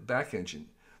at the back engine.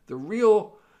 The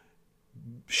real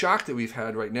shock that we've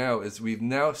had right now is we've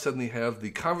now suddenly have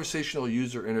the conversational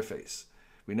user interface.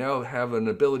 We now have an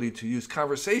ability to use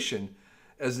conversation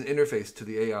as an interface to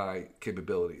the AI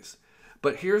capabilities.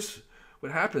 But here's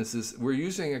what happens is we're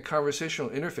using a conversational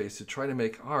interface to try to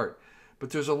make art,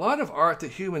 but there's a lot of art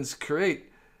that humans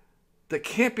create that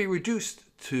can't be reduced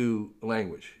to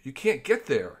language. You can't get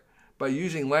there by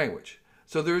using language.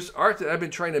 So there's art that I've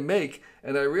been trying to make,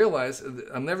 and I realize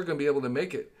I'm never going to be able to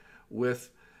make it with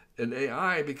an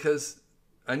AI because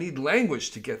I need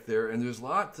language to get there, and there's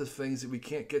lots of things that we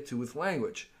can't get to with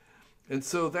language. And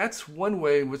so that's one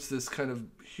way in which this kind of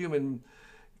human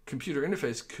computer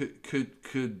interface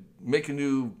could make a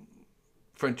new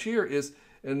frontier, is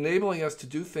enabling us to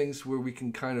do things where we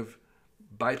can kind of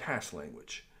bypass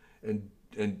language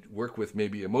and work with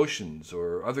maybe emotions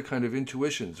or other kind of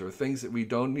intuitions or things that we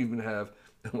don't even have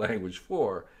language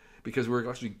for, because we're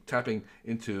actually tapping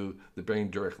into the brain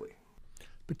directly.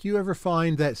 But do you ever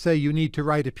find that, say, you need to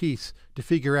write a piece to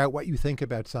figure out what you think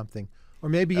about something, or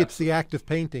maybe it's the act of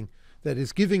painting that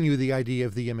is giving you the idea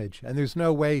of the image, and there's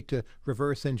no way to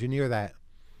reverse engineer that?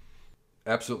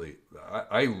 Absolutely.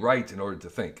 I write in order to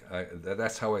think.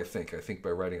 That's how I think. I think by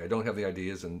writing. I don't have the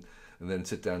ideas and then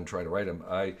sit down and try to write them.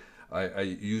 I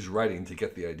use writing to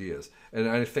get the ideas. And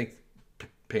I think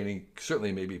painting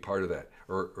certainly may be part of that,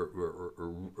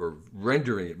 or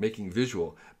rendering it, making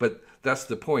visual. But that's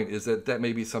the point, is that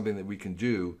may be something that we can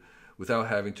do without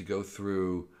having to go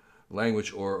through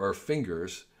language or our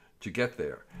fingers to get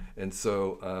there. And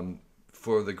so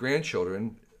for the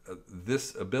grandchildren,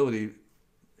 this ability,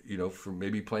 for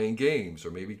maybe playing games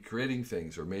or maybe creating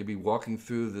things or maybe walking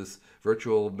through this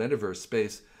virtual metaverse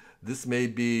space, this may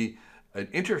be an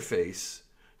interface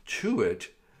to it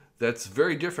that's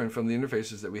very different from the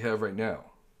interfaces that we have right now.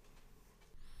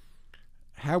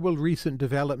 How will recent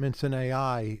developments in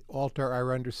AI alter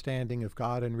our understanding of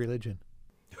God and religion?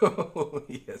 Oh,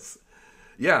 yes.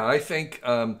 Yeah, I think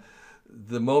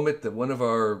the moment that one of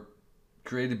our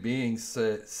created beings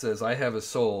says, I have a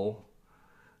soul.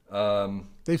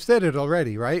 They've said it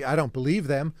already, right? I don't believe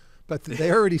them, but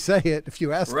they already say it if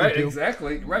you ask them to. Right,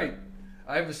 exactly, right.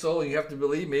 I have a soul, and you have to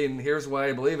believe me, and here's why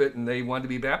I believe it, and they want to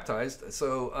be baptized.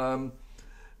 So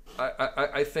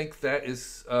I think that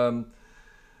is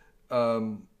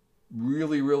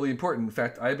really, really important. In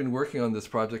fact, I've been working on this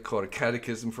project called A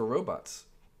Catechism for Robots.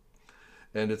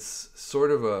 And it's sort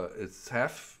of it's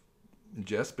half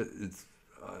jest, but it's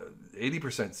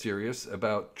 80% serious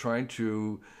about trying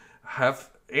to have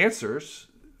answers,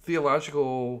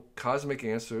 theological, cosmic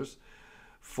answers,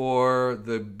 for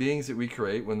the beings that we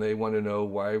create when they want to know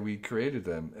why we created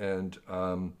them and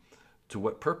to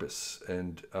what purpose.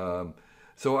 And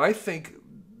so I think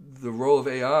the role of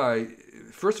AI,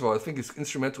 first of all, I think it's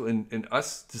instrumental in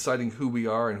us deciding who we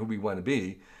are and who we want to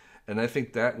be. And I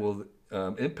think that will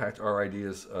impact our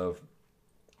ideas of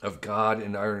God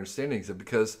and our understandings of,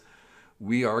 because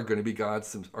we are going to be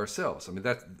gods ourselves. I mean,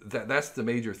 that's the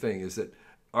major thing, is that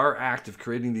our act of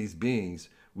creating these beings,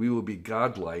 we will be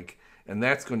godlike, and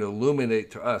that's going to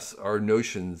illuminate to us our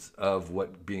notions of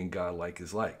what being godlike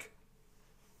is like.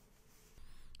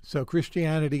 So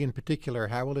Christianity in particular,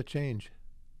 how will it change?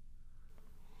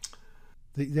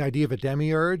 The idea of a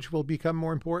demiurge will become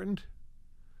more important?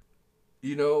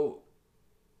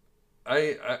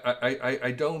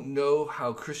 I don't know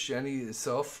how Christianity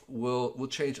itself will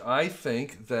change. I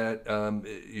think that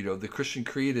the Christian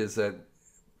creed is that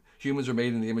humans are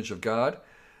made in the image of God,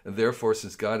 and therefore,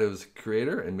 since God is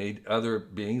creator and made other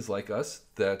beings like us,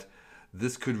 that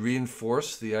this could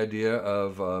reinforce the idea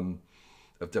of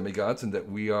demigods, and that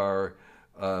we are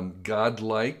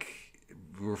godlike.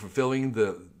 We're fulfilling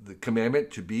the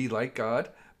commandment to be like God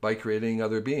by creating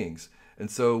other beings, and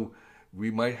so we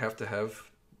might have to have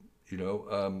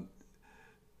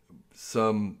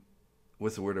some,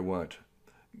 what's the word I want?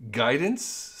 guidance,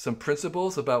 some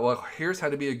principles about, well, here's how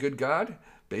to be a good God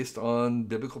based on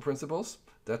biblical principles.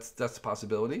 That's a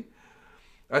possibility.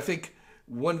 I think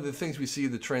one of the things we see,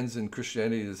 the trends in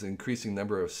Christianity, is increasing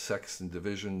number of sects and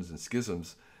divisions and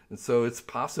schisms. And so it's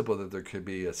possible that there could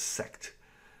be a sect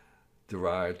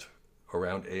derived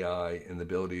around AI and the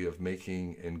ability of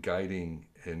making and guiding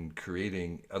and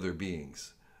creating other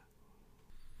beings.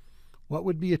 What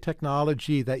would be a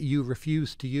technology that you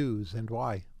refuse to use, and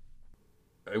why?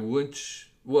 I wouldn't.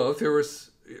 Well, if there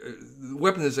was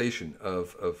weaponization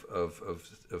of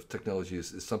technology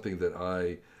is something that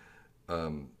I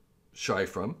shy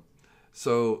from.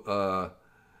 So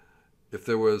if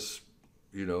there was,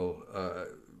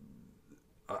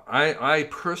 I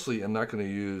personally am not going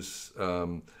to use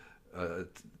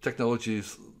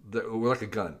technologies that were like a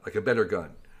gun, like a better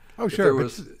gun. Oh, sure.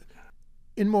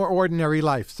 In more ordinary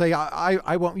life, say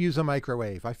I won't use a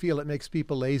microwave. I feel it makes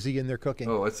people lazy in their cooking.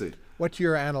 Oh, I see. What's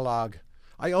your analog?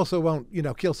 I also won't,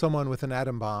 kill someone with an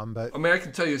atom bomb. But I mean, I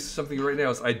can tell you something right now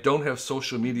is I don't have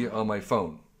social media on my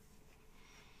phone.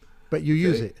 But you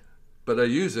use it. But I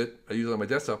use it. I use it on my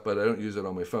desktop, but I don't use it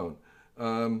on my phone.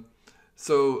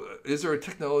 So is there a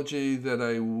technology that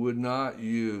I would not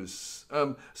use?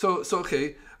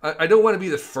 Okay, I don't want to be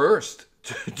the first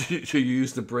to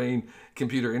use the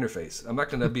brain-computer interface. I'm not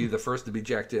going to be the first to be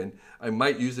jacked in. I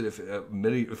might use it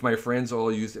if my friends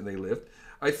all used it and they lived.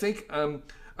 I think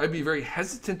I'd be very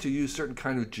hesitant to use certain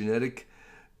kind of genetic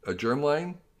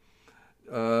germline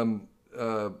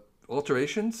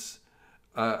alterations.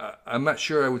 I'm not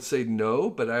sure I would say no,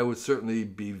 but I would certainly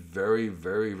be very,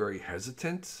 very, very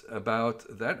hesitant about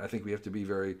that. I think we have to be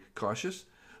very cautious.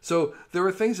 So there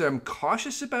are things that I'm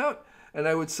cautious about, and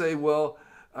I would say, well,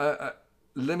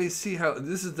 let me see how,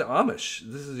 this is the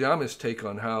Amish take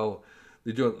on how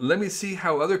they do it. Let me see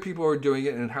how other people are doing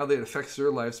it and how that affects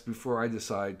their lives before I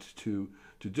decide to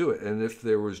do it. And if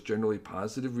there was generally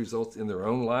positive results in their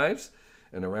own lives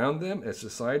and around them as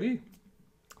society,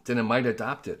 then I might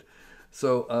adopt it.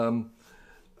 So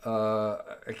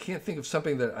I can't think of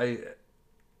something that I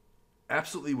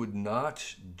absolutely would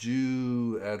not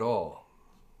do at all.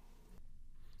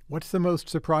 What's the most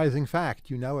surprising fact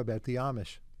you know about the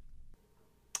Amish?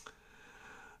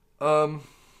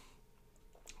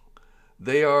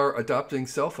 They are adopting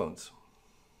cell phones.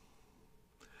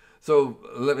 So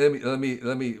let me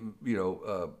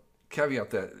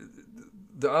caveat that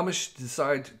the Amish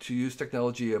decide to use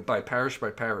technology by parish.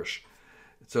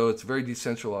 So it's a very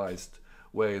decentralized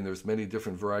way, and there's many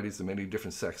different varieties and many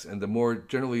different sects. And the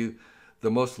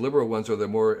most liberal ones are the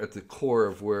more at the core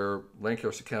of where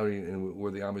Lancaster County and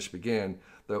where the Amish began.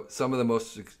 Some of the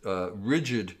most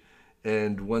rigid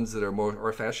and ones that are more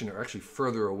old-fashioned are actually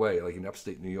further away, like in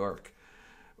upstate New York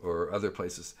or other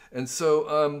places. And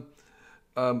so,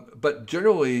 but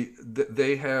generally,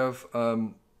 they have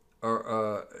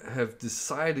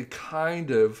decided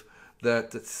kind of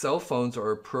that cell phones are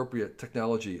appropriate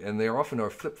technology, and they often are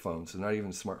flip phones and not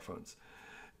even smartphones.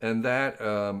 And that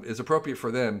is appropriate for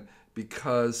them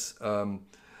because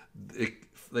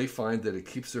they find that it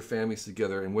keeps their families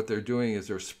together, and what they're doing is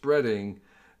they're spreading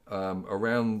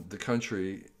around the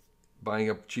country, buying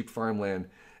up cheap farmland,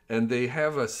 and they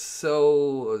have a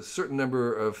certain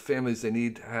number of families they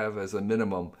need to have as a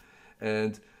minimum,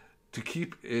 and to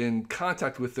keep in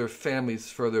contact with their families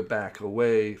further back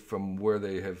away from where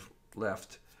they have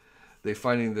left, they're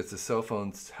finding that the cell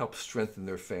phones help strengthen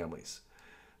their families.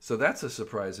 So that's a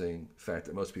surprising fact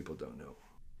that most people don't know.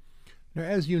 Now,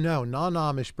 as you know,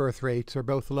 non-Amish birth rates are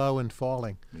both low and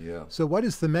falling. Yeah. So what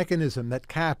is the mechanism that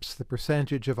caps the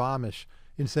percentage of Amish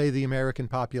in, say, the American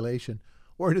population?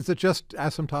 Or does it just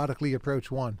asymptotically approach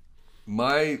 1?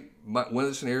 One of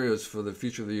the scenarios for the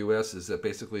future of the U.S. is that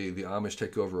basically the Amish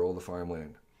take over all the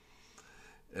farmland.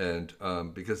 And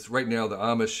because right now the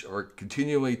Amish are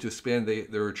continuing to expand,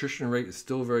 their attrition rate is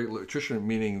still very low. Attrition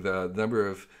meaning the number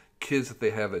of kids that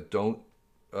they have that don't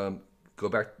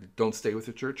don't stay with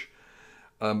the church.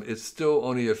 It's still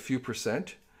only a few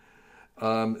percent.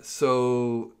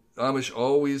 So Amish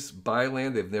always buy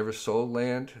land. They've never sold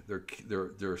land.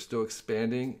 They're still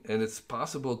expanding, and it's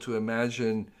possible to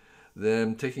imagine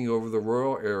them taking over the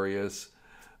rural areas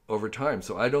over time.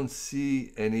 So I don't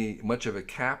see much of a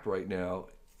cap right now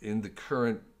in the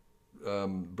current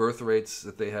birth rates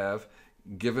that they have,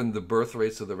 given the birth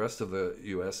rates of the rest of the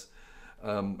U.S.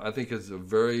 I think it's a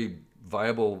very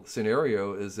viable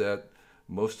scenario is that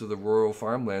most of the rural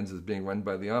farmlands is being run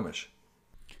by the Amish.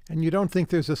 And you don't think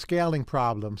there's a scaling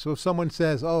problem? So if someone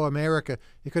says, oh, America,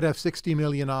 it could have 60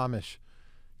 million Amish,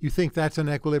 you think that's an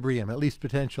equilibrium, at least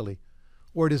potentially?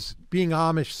 Or does being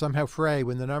Amish somehow fray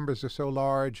when the numbers are so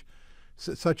large,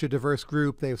 such a diverse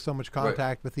group. They have so much Right.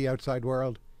 contact with the outside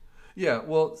world. Yeah,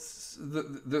 well,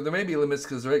 there may be limits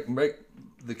because the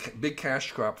big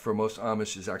cash crop for most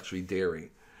Amish is actually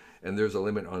dairy, and there's a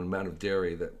limit on the amount of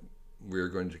dairy that we're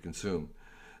going to consume.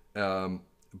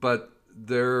 But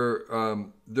they're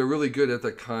really good at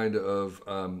the kind of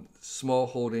small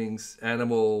holdings,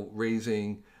 animal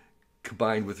raising,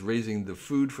 combined with raising the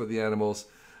food for the animals.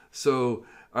 So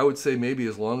I would say maybe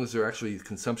as long as they're actually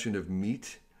consumption of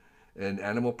meat and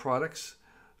animal products,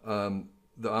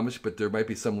 the Amish, but there might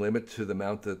be some limit to the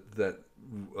amount that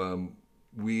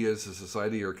we as a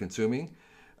society are consuming.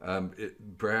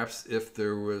 Perhaps if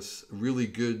there was really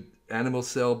good animal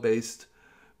cell based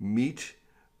meat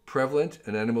prevalent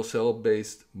and animal cell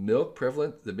based milk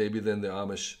prevalent, that maybe then the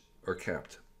Amish are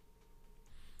capped.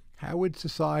 How would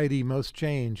society most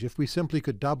change if we simply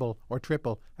could double or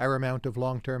triple our amount of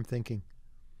long-term thinking?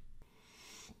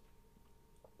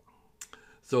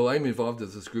 So I'm involved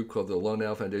in this group called the Long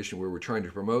Now Foundation, where we're trying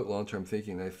to promote long-term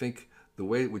thinking. And I think the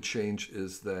way it would change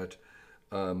is that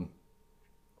there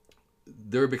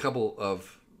would be a couple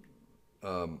of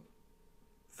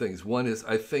things. One is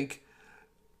I think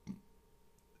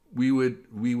we would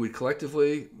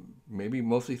collectively, maybe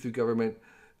mostly through government,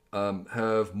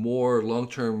 have more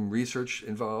long-term research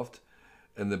involved,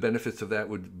 and the benefits of that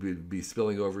would be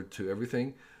spilling over to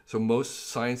everything. So most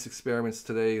science experiments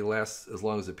today last as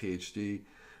long as a PhD,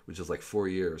 which is like 4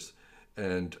 years,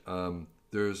 and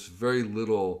there's very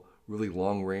little really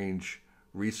long-range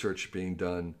research being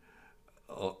done.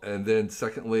 And then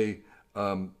secondly,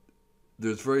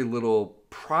 there's very little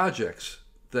projects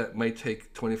that might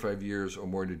take 25 years or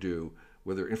more to do,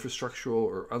 whether infrastructural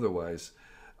or otherwise.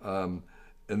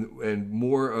 And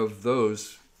more of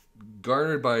those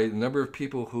garnered by a number of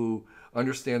people who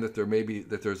understand that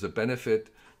there's a benefit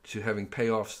to having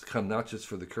payoffs come not just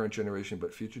for the current generation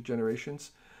but future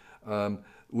generations,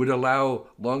 would allow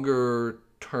longer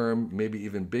term, maybe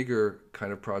even bigger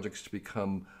kind of projects to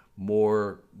become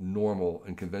more normal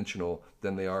and conventional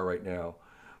than they are right now.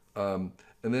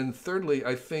 And then thirdly,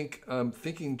 I think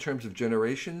thinking in terms of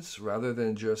generations rather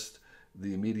than just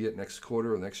the immediate next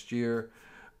quarter or next year,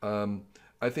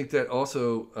 I think that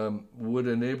also would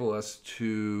enable us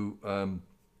to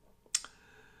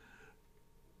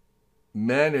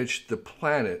manage the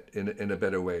planet in a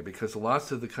better way, because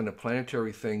lots of the kind of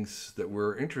planetary things that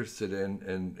we're interested in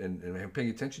and paying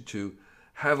attention to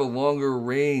have a longer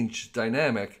range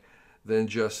dynamic than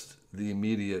just the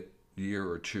immediate year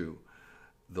or two,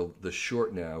 the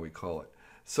short now we call it.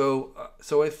 So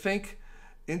I think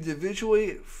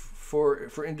individually,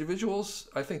 for individuals,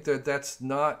 I think that's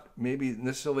not maybe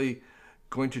necessarily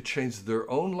going to change their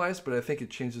own lives, but I think it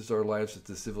changes our lives at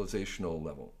the civilizational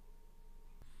level.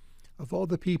 Of all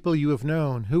the people you have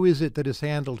known, who is it that has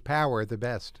handled power the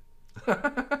best?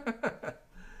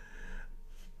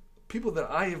 People that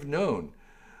I have known.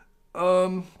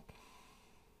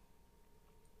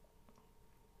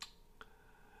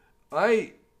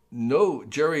 I know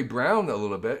Jerry Brown a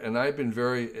little bit, and I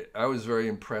was very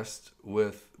impressed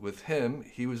with him.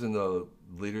 He was in the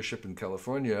leadership in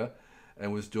California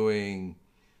and was doing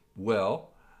well.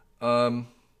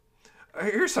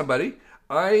 Here's somebody.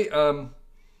 I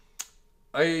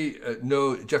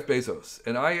know Jeff Bezos,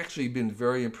 and I actually been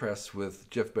very impressed with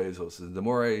Jeff Bezos. And the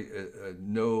more I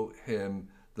know him,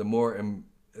 the more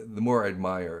I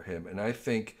admire him, and I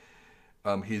think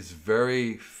he's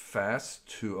very fast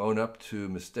to own up to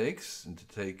mistakes and to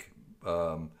take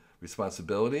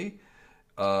responsibility.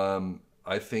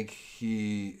 I think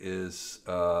he is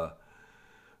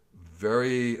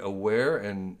very aware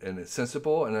and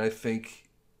sensible, and I think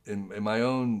in my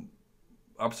own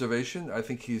observation, I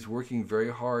think he's working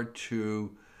very hard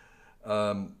to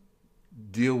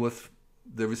deal with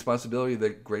the responsibility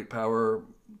that great power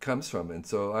comes from. And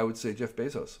so I would say Jeff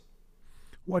Bezos.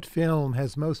 What film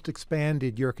has most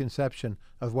expanded your conception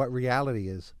of what reality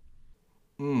is?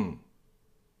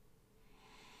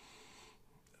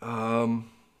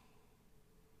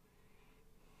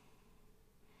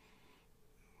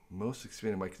 Most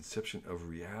expanded my conception of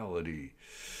reality.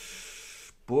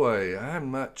 Boy,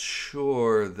 I'm not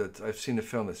sure that I've seen a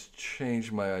film that's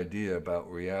changed my idea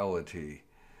about reality.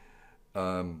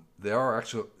 They are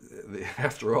actually,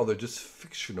 after all, they're just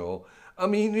fictional. I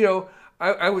mean,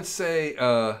 I would say,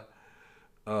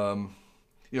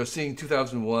 seeing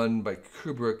 2001 by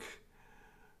Kubrick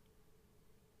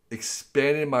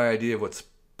expanded my idea of what's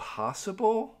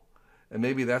possible, and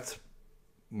maybe that's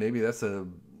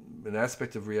an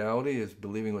aspect of reality, is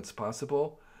believing what's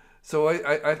possible. So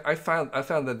I found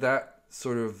that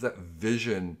sort of that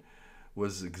vision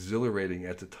was exhilarating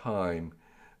at the time,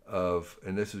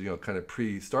 and this is kind of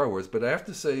pre-Star Wars, but I have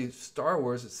to say Star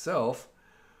Wars itself,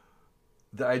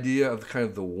 the idea of kind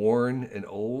of the worn and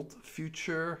old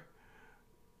future,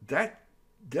 that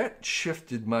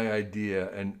shifted my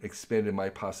idea and expanded my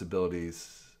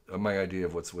possibilities, my idea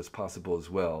of what's possible as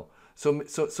well.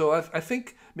 So I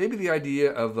think maybe the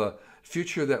idea of a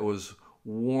future that was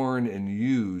worn and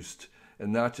used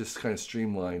and not just kind of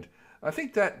streamlined, I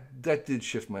think that did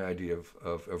shift my idea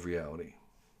of reality.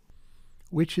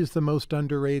 Which is the most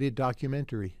underrated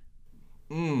documentary?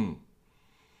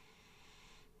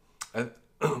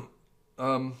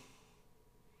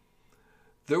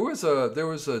 There was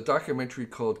a documentary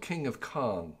called King of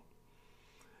Kong,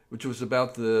 which was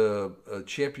about the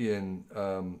champion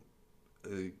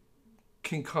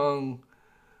King Kong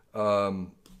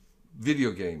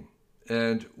video game.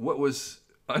 And what was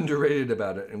underrated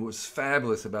about it and what was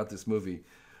fabulous about this movie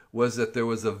was that there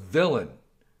was a villain.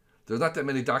 There's not that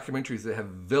many documentaries that have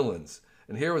villains.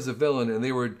 And here was a villain, and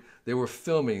they were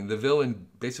filming. The villain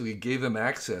basically gave them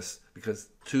access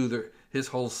to his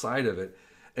whole side of it.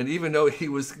 And even though he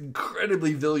was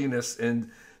incredibly villainous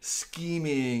and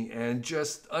scheming and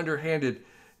just underhanded,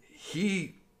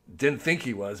 he didn't think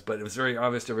he was, but it was very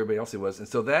obvious to everybody else he was. And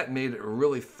so that made it a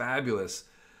really fabulous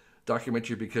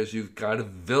documentary because you've got a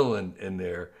villain in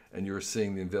there and you're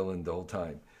seeing the villain the whole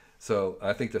time. So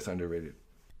I think that's underrated.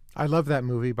 I love that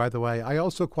movie, by the way. I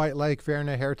also quite like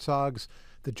Werner Herzog's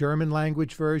the German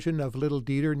language version of Little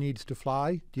Dieter Needs to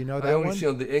Fly. Do you know that one? I only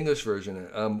see the English version.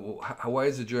 Why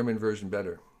is the German version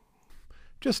better?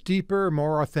 Just deeper,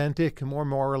 more authentic, more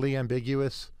morally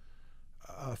ambiguous.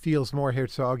 Feels more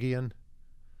Herzogian.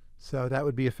 So that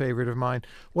would be a favorite of mine.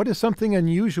 What is something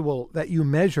unusual that you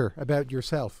measure about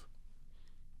yourself?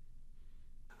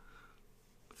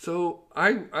 So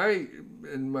I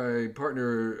and my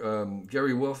partner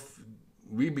Gary Wolf,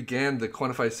 we began the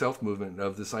quantified self movement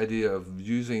of this idea of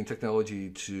using technology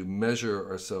to measure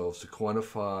ourselves, to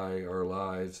quantify our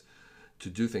lives, to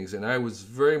do things. And I was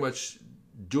very much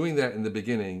doing that in the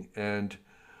beginning. And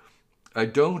I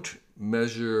don't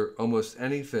measure almost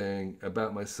anything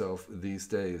about myself these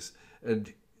days.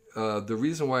 And the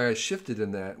reason why I shifted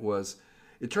in that was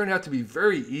it turned out to be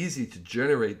very easy to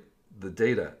generate the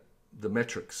data, the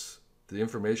metrics, the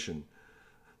information,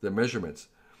 the measurements.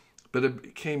 But it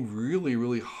became really,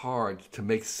 really hard to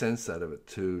make sense out of it,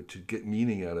 to get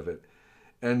meaning out of it.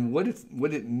 And what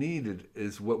it needed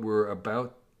is what we're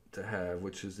about to have,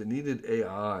 which is it needed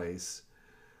AIs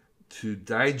to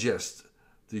digest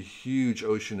the huge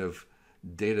ocean of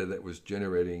data that was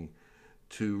generating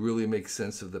to really make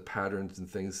sense of the patterns and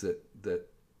things that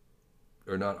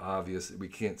are not obvious, that we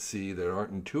can't see, that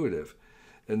aren't intuitive.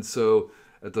 And so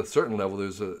at a certain level,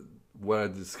 what I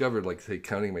discovered, like say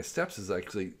counting my steps, is I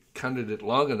actually counted it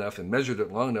long enough and measured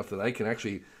it long enough that I can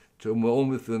actually,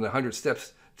 within 100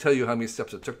 steps, tell you how many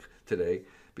steps it took today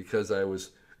because I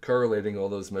was correlating all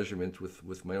those measurements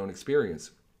with my own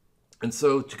experience. And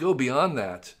so to go beyond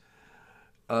that,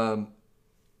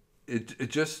 it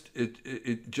just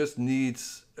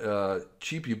needs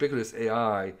cheap, ubiquitous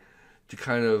AI to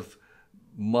kind of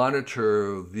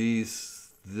monitor this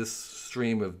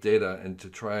stream of data and to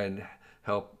try and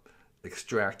help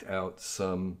extract out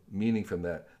some meaning from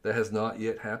that. That has not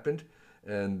yet happened,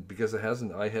 and because it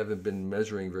hasn't, I haven't been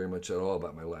measuring very much at all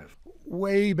about my life.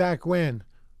 Way back when,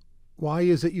 why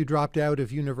is it you dropped out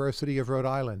of University of Rhode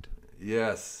Island?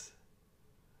 Yes.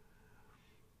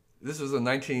 This was in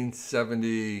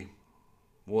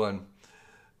 1971.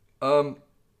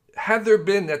 Had there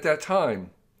been at that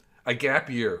time a gap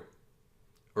year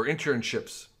or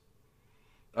internships,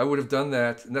 I would have done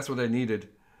that, and that's what I needed,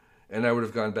 and I would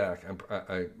have gone back,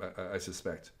 I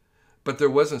suspect. But there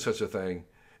wasn't such a thing,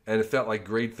 and it felt like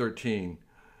grade 13.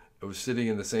 I was sitting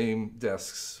in the same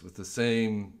desks with the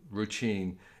same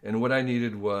routine, and what I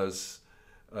needed was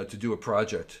to do a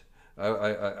project.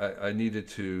 I needed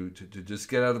to just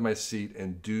get out of my seat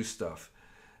and do stuff,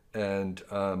 and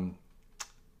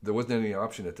there wasn't any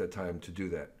option at that time to do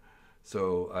that,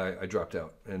 so I dropped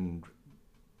out. And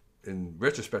in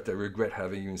retrospect, I regret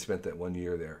having even spent that 1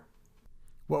 year there.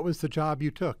 What was the job you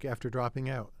took after dropping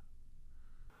out?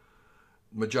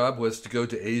 My job was to go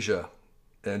to Asia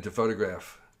and to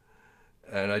photograph.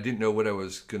 And I didn't know what I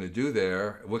was going to do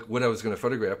there, what I was going to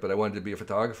photograph, but I wanted to be a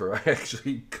photographer. I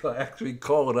actually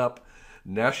called up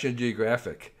National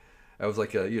Geographic. I was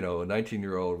like a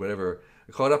 19-year-old, whatever.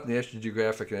 I called up National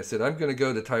Geographic and I said, I'm going to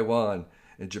go to Taiwan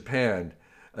and Japan.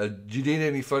 Do you need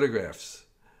any photographs?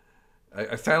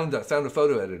 I found a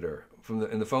photo editor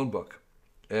in the phone book,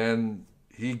 and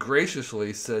he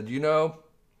graciously said, it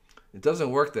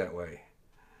doesn't work that way.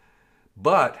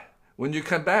 But when you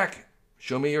come back,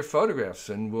 show me your photographs,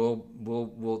 and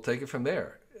we'll take it from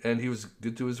there. And he was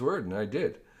good to his word, and I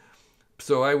did.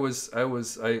 So I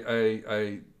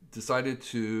decided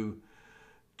to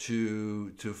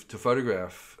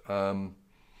photograph and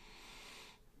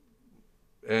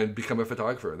become a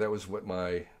photographer. That was what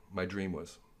my dream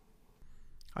was.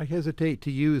 I hesitate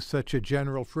to use such a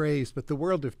general phrase, but the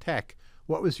world of tech,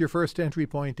 what was your first entry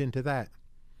point into that?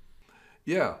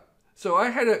 Yeah. So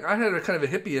I had a kind of a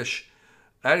hippie-ish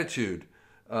attitude.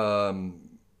 And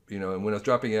when I was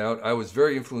dropping out, I was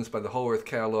very influenced by the Whole Earth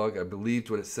catalog. I believed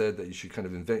what it said, that you should kind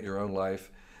of invent your own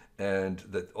life, and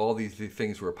that all these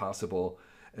things were possible.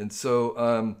 And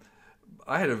so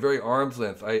I had a very arm's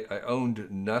length. I owned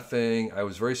nothing. I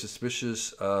was very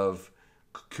suspicious of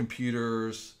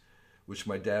computers, which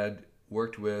my dad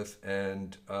worked with,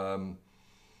 and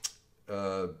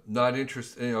not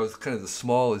interested. I was kind of the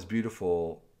small is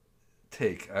beautiful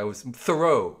take.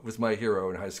 Thoreau was my hero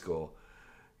in high school.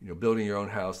 Building your own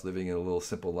house, living in a little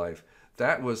simple life.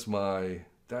 I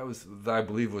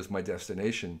believe was my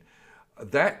destination.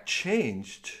 That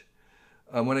changed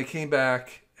when I came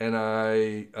back, and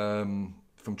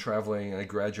from traveling, I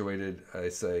graduated. I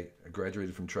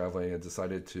graduated from traveling and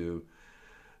decided to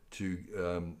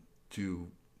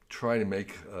try to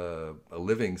make a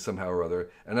living somehow or other.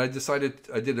 And I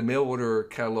did a mail order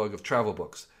catalog of travel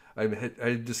books. I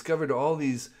had discovered all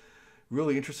these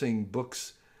really interesting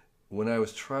books when I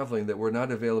was traveling that were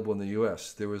not available in the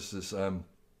U.S. There was this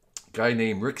guy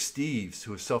named Rick Steves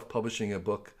who was self-publishing a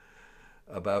book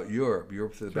about Europe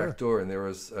through the back door. And there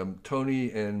was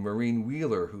Tony and Maureen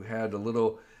Wheeler, who had a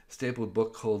little stapled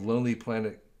book called Lonely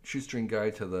Planet, Shoestring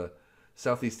Guide to the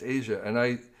Southeast Asia. And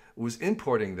I was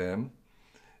importing them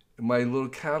in my little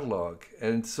catalog.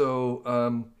 And so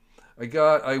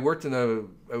I worked at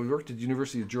the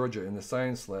University of Georgia in the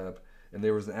science lab, and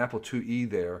there was an Apple IIe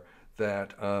there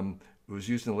that was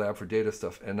used in the lab for data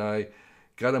stuff. And I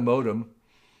got a modem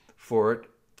for it,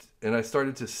 and I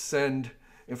started to send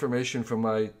information from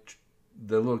the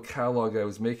little catalog I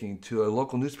was making to a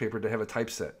local newspaper to have a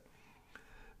typeset.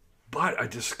 But I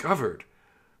discovered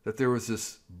that there was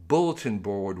this bulletin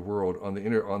board world on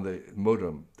the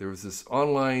modem. There was this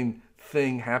online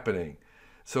thing happening.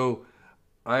 So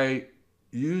I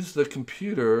used the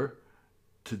computer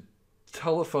to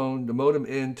telephone the modem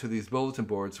into these bulletin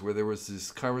boards where there was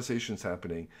these conversations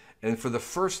happening. And for the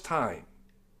first time,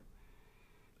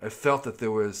 I felt that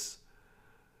there was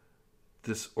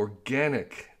this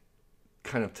organic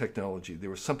kind of technology. There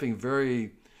was something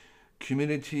very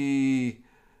community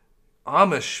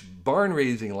Amish barn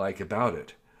raising like about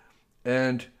it.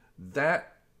 And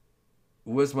that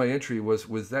was my entry,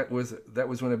 that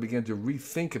was when I began to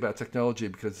rethink about technology,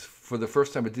 because for the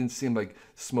first time it didn't seem like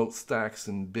smokestacks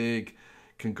and big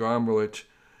conglomerate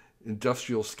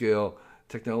industrial scale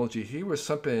technology. Here was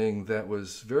something that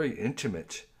was very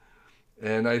intimate.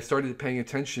 And I started paying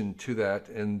attention to that,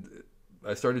 and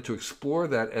I started to explore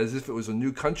that as if it was a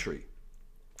new country.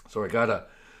 So I got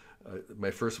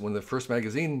one of the first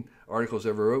magazine articles I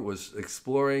ever wrote was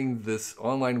exploring this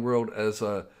online world as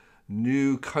a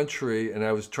new country, and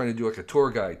I was trying to do like a tour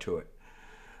guide to it.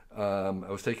 I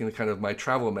was taking the kind of my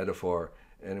travel metaphor,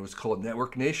 and it was called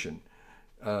Network Nation.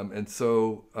 And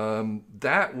so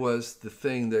that was the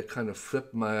thing that kind of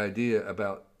flipped my idea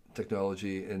about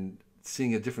technology and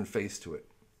seeing a different face to it.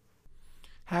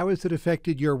 How has it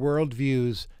affected your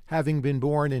worldviews, having been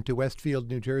born into Westfield,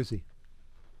 New Jersey?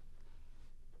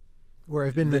 Where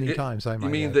I've been many times, I might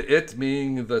add. You mean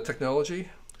meaning the technology?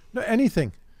 No,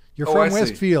 anything. You're from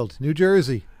Westfield, New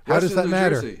Jersey. How does that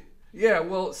matter? Jersey. Yeah,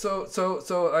 well,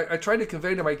 so I tried to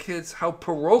convey to my kids how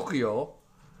parochial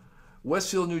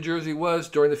Westfield, New Jersey was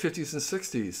during the 50s and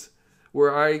 60s,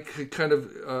 where I could kind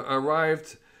of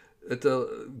arrived at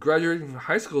graduating from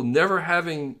high school never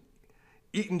having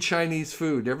eaten Chinese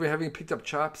food, never having picked up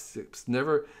chopsticks,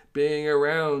 never being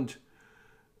around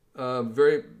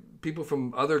people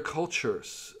from other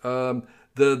cultures.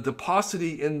 The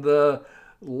paucity in the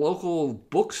local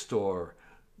bookstore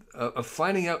of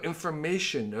finding out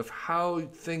information of how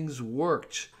things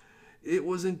worked. It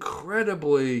was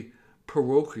incredibly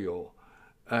parochial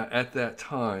at that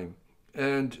time.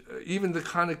 And even the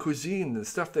kind of cuisine, the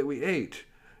stuff that we ate,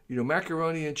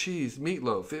 macaroni and cheese,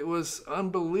 meatloaf, it was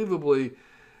unbelievably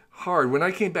hard. When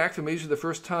I came back from Asia the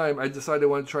first time, I decided I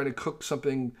wanted to try to cook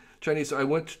something Chinese. So I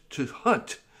went to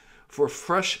hunt for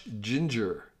fresh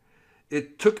ginger.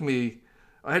 It took me,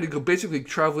 I had to go basically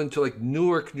travel into like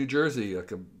Newark, New Jersey,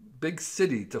 like a big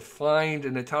city, to find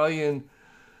an Italian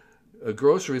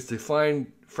groceries to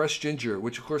find fresh ginger,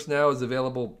 which of course now is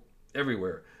available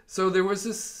everywhere. So there was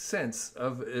this sense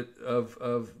of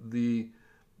the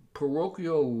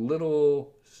parochial,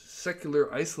 little,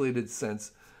 secular, isolated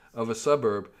sense of a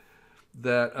suburb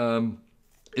that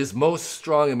is most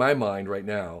strong in my mind right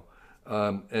now.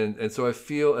 And so I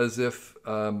feel as if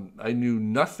I knew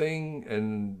nothing,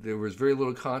 and there was very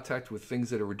little contact with things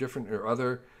that were different or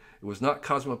other. It was not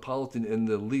cosmopolitan in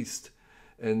the least.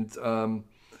 And that,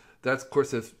 of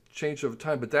course, has changed over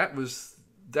time. But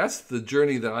that's the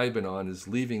journey that I've been on, is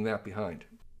leaving that behind.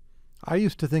 I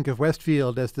used to think of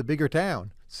Westfield as the bigger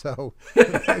town. So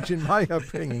imagine my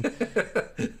upbringing.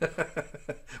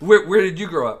 Where did you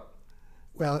grow up?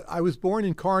 Well, I was born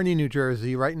in Kearney, New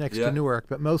Jersey, right next to Newark,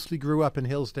 but mostly grew up in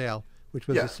Hillsdale, which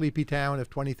was a sleepy town of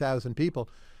 20,000 people.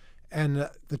 And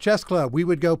the chess club, we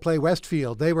would go play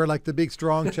Westfield. They were like the big,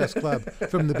 strong chess club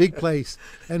from the big place.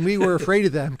 And we were afraid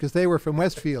of them because they were from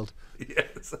Westfield.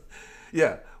 Yes.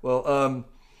 Yeah. Well,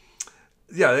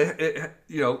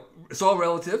 it's all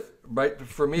relative, right?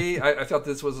 For me, I felt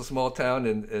this was a small town,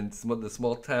 and the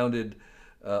small-towned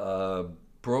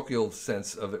parochial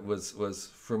sense of it was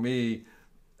for me.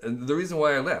 And the reason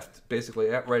why I left, basically,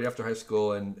 right after high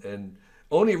school, and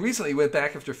only recently went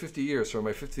back after 50 years for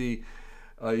my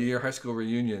 50-year high school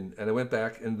reunion. And I went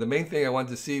back, and the main thing I wanted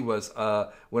to see was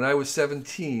when I was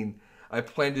 17, I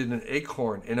planted an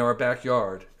acorn in our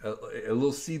backyard, a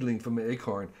little seedling from an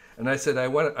acorn. And I said,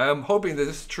 I'm hoping that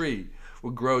this tree will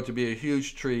grow to be a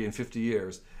huge tree in 50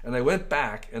 years. And I went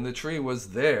back, and the tree was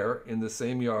there in the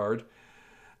same yard.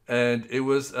 And it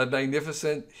was a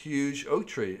magnificent, huge oak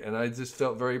tree. And I just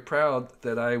felt very proud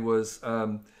that I was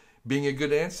being a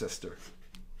good ancestor.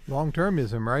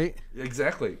 Long-termism, right?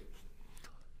 Exactly.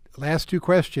 Last two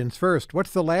questions. First,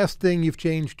 what's the last thing you've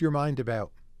changed your mind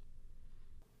about?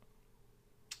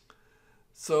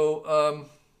 So,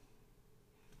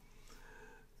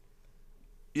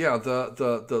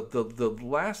 the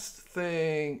last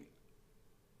thing,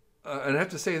 and I have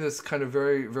to say this kind of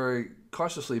very, very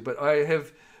cautiously, but I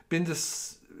have been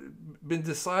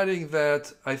deciding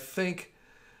that I think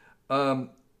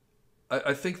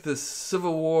the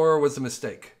Civil War was a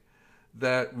mistake.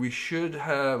 That the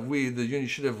Union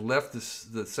should have left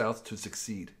the South to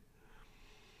succeed.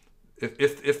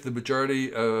 If the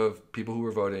majority of people who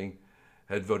were voting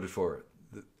had voted for it,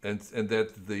 and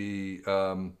that the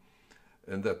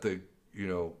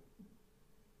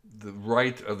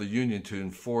right of the Union to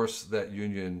enforce that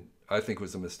Union, I think,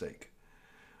 was a mistake.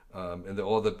 And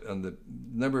the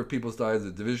number of people died,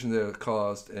 the division that it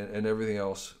caused, and everything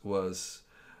else was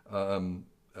wrong,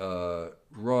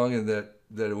 and that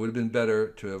it would have been better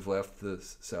to have left the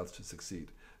South to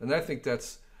succeed. And I think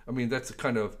that's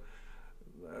kind of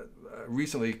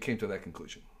recently came to that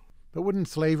conclusion. But wouldn't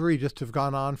slavery just have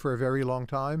gone on for a very long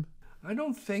time? I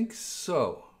don't think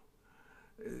so.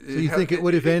 So you think it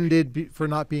would have ended for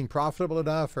not being profitable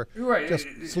enough, or right, just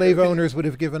slave owners would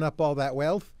have given up all that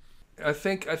wealth? I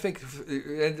think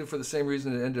it ended for the same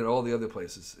reason it ended all the other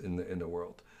places in the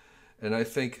world. And I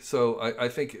think so. I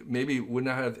think maybe it would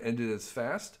not have ended as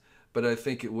fast, but I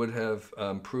think it would have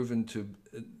proven to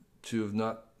have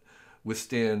not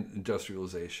withstand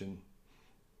industrialization.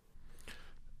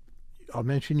 I'll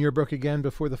mention your book again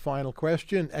before the final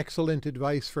question. Excellent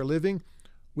Advice for Living.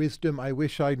 Wisdom I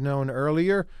Wish I'd Known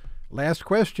Earlier. Last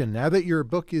question. Now that your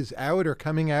book is out or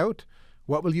coming out,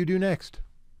 what will you do next?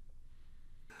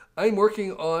 I'm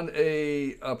working on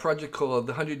a project called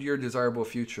The 100-Year Desirable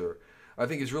Future. I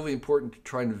think it's really important to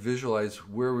try and visualize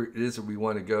where it is that we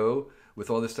want to go with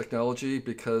all this technology,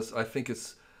 because I think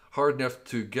it's hard enough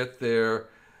to get there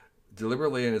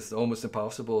deliberately, and it's almost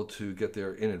impossible to get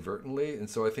there inadvertently. And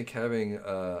so I think having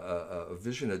a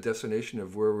vision, a destination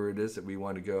of where it is that we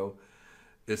want to go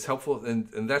is helpful.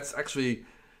 And that's actually,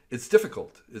 it's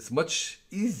difficult. It's much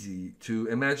easy to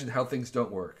imagine how things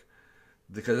don't work,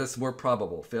 because that's more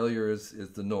probable. Failure is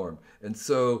the norm. And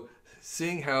so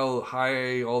seeing how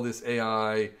high all this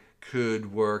AI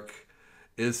could work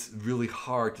is really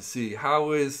hard to see.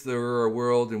 How is there a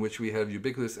world in which we have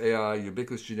ubiquitous AI,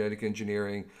 ubiquitous genetic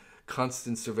engineering,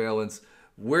 constant surveillance?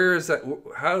 Where is that?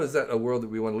 How is that a world that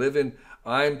we want to live in?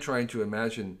 I'm trying to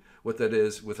imagine what that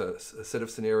is with a set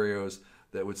of scenarios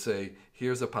that would say,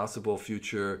 here's a possible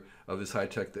future of this high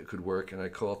tech that could work, and I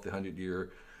call it the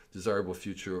 100-Year Desirable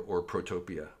Future, or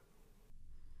Protopia.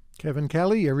 Kevin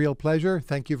Kelly, a real pleasure.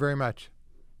 Thank you very much.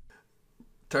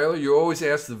 Tyler, you always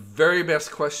ask the very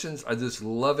best questions. I just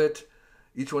love it.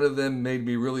 Each one of them made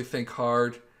me really think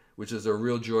hard, which is a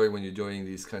real joy when you're doing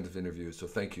these kinds of interviews. So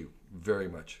thank you very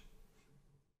much.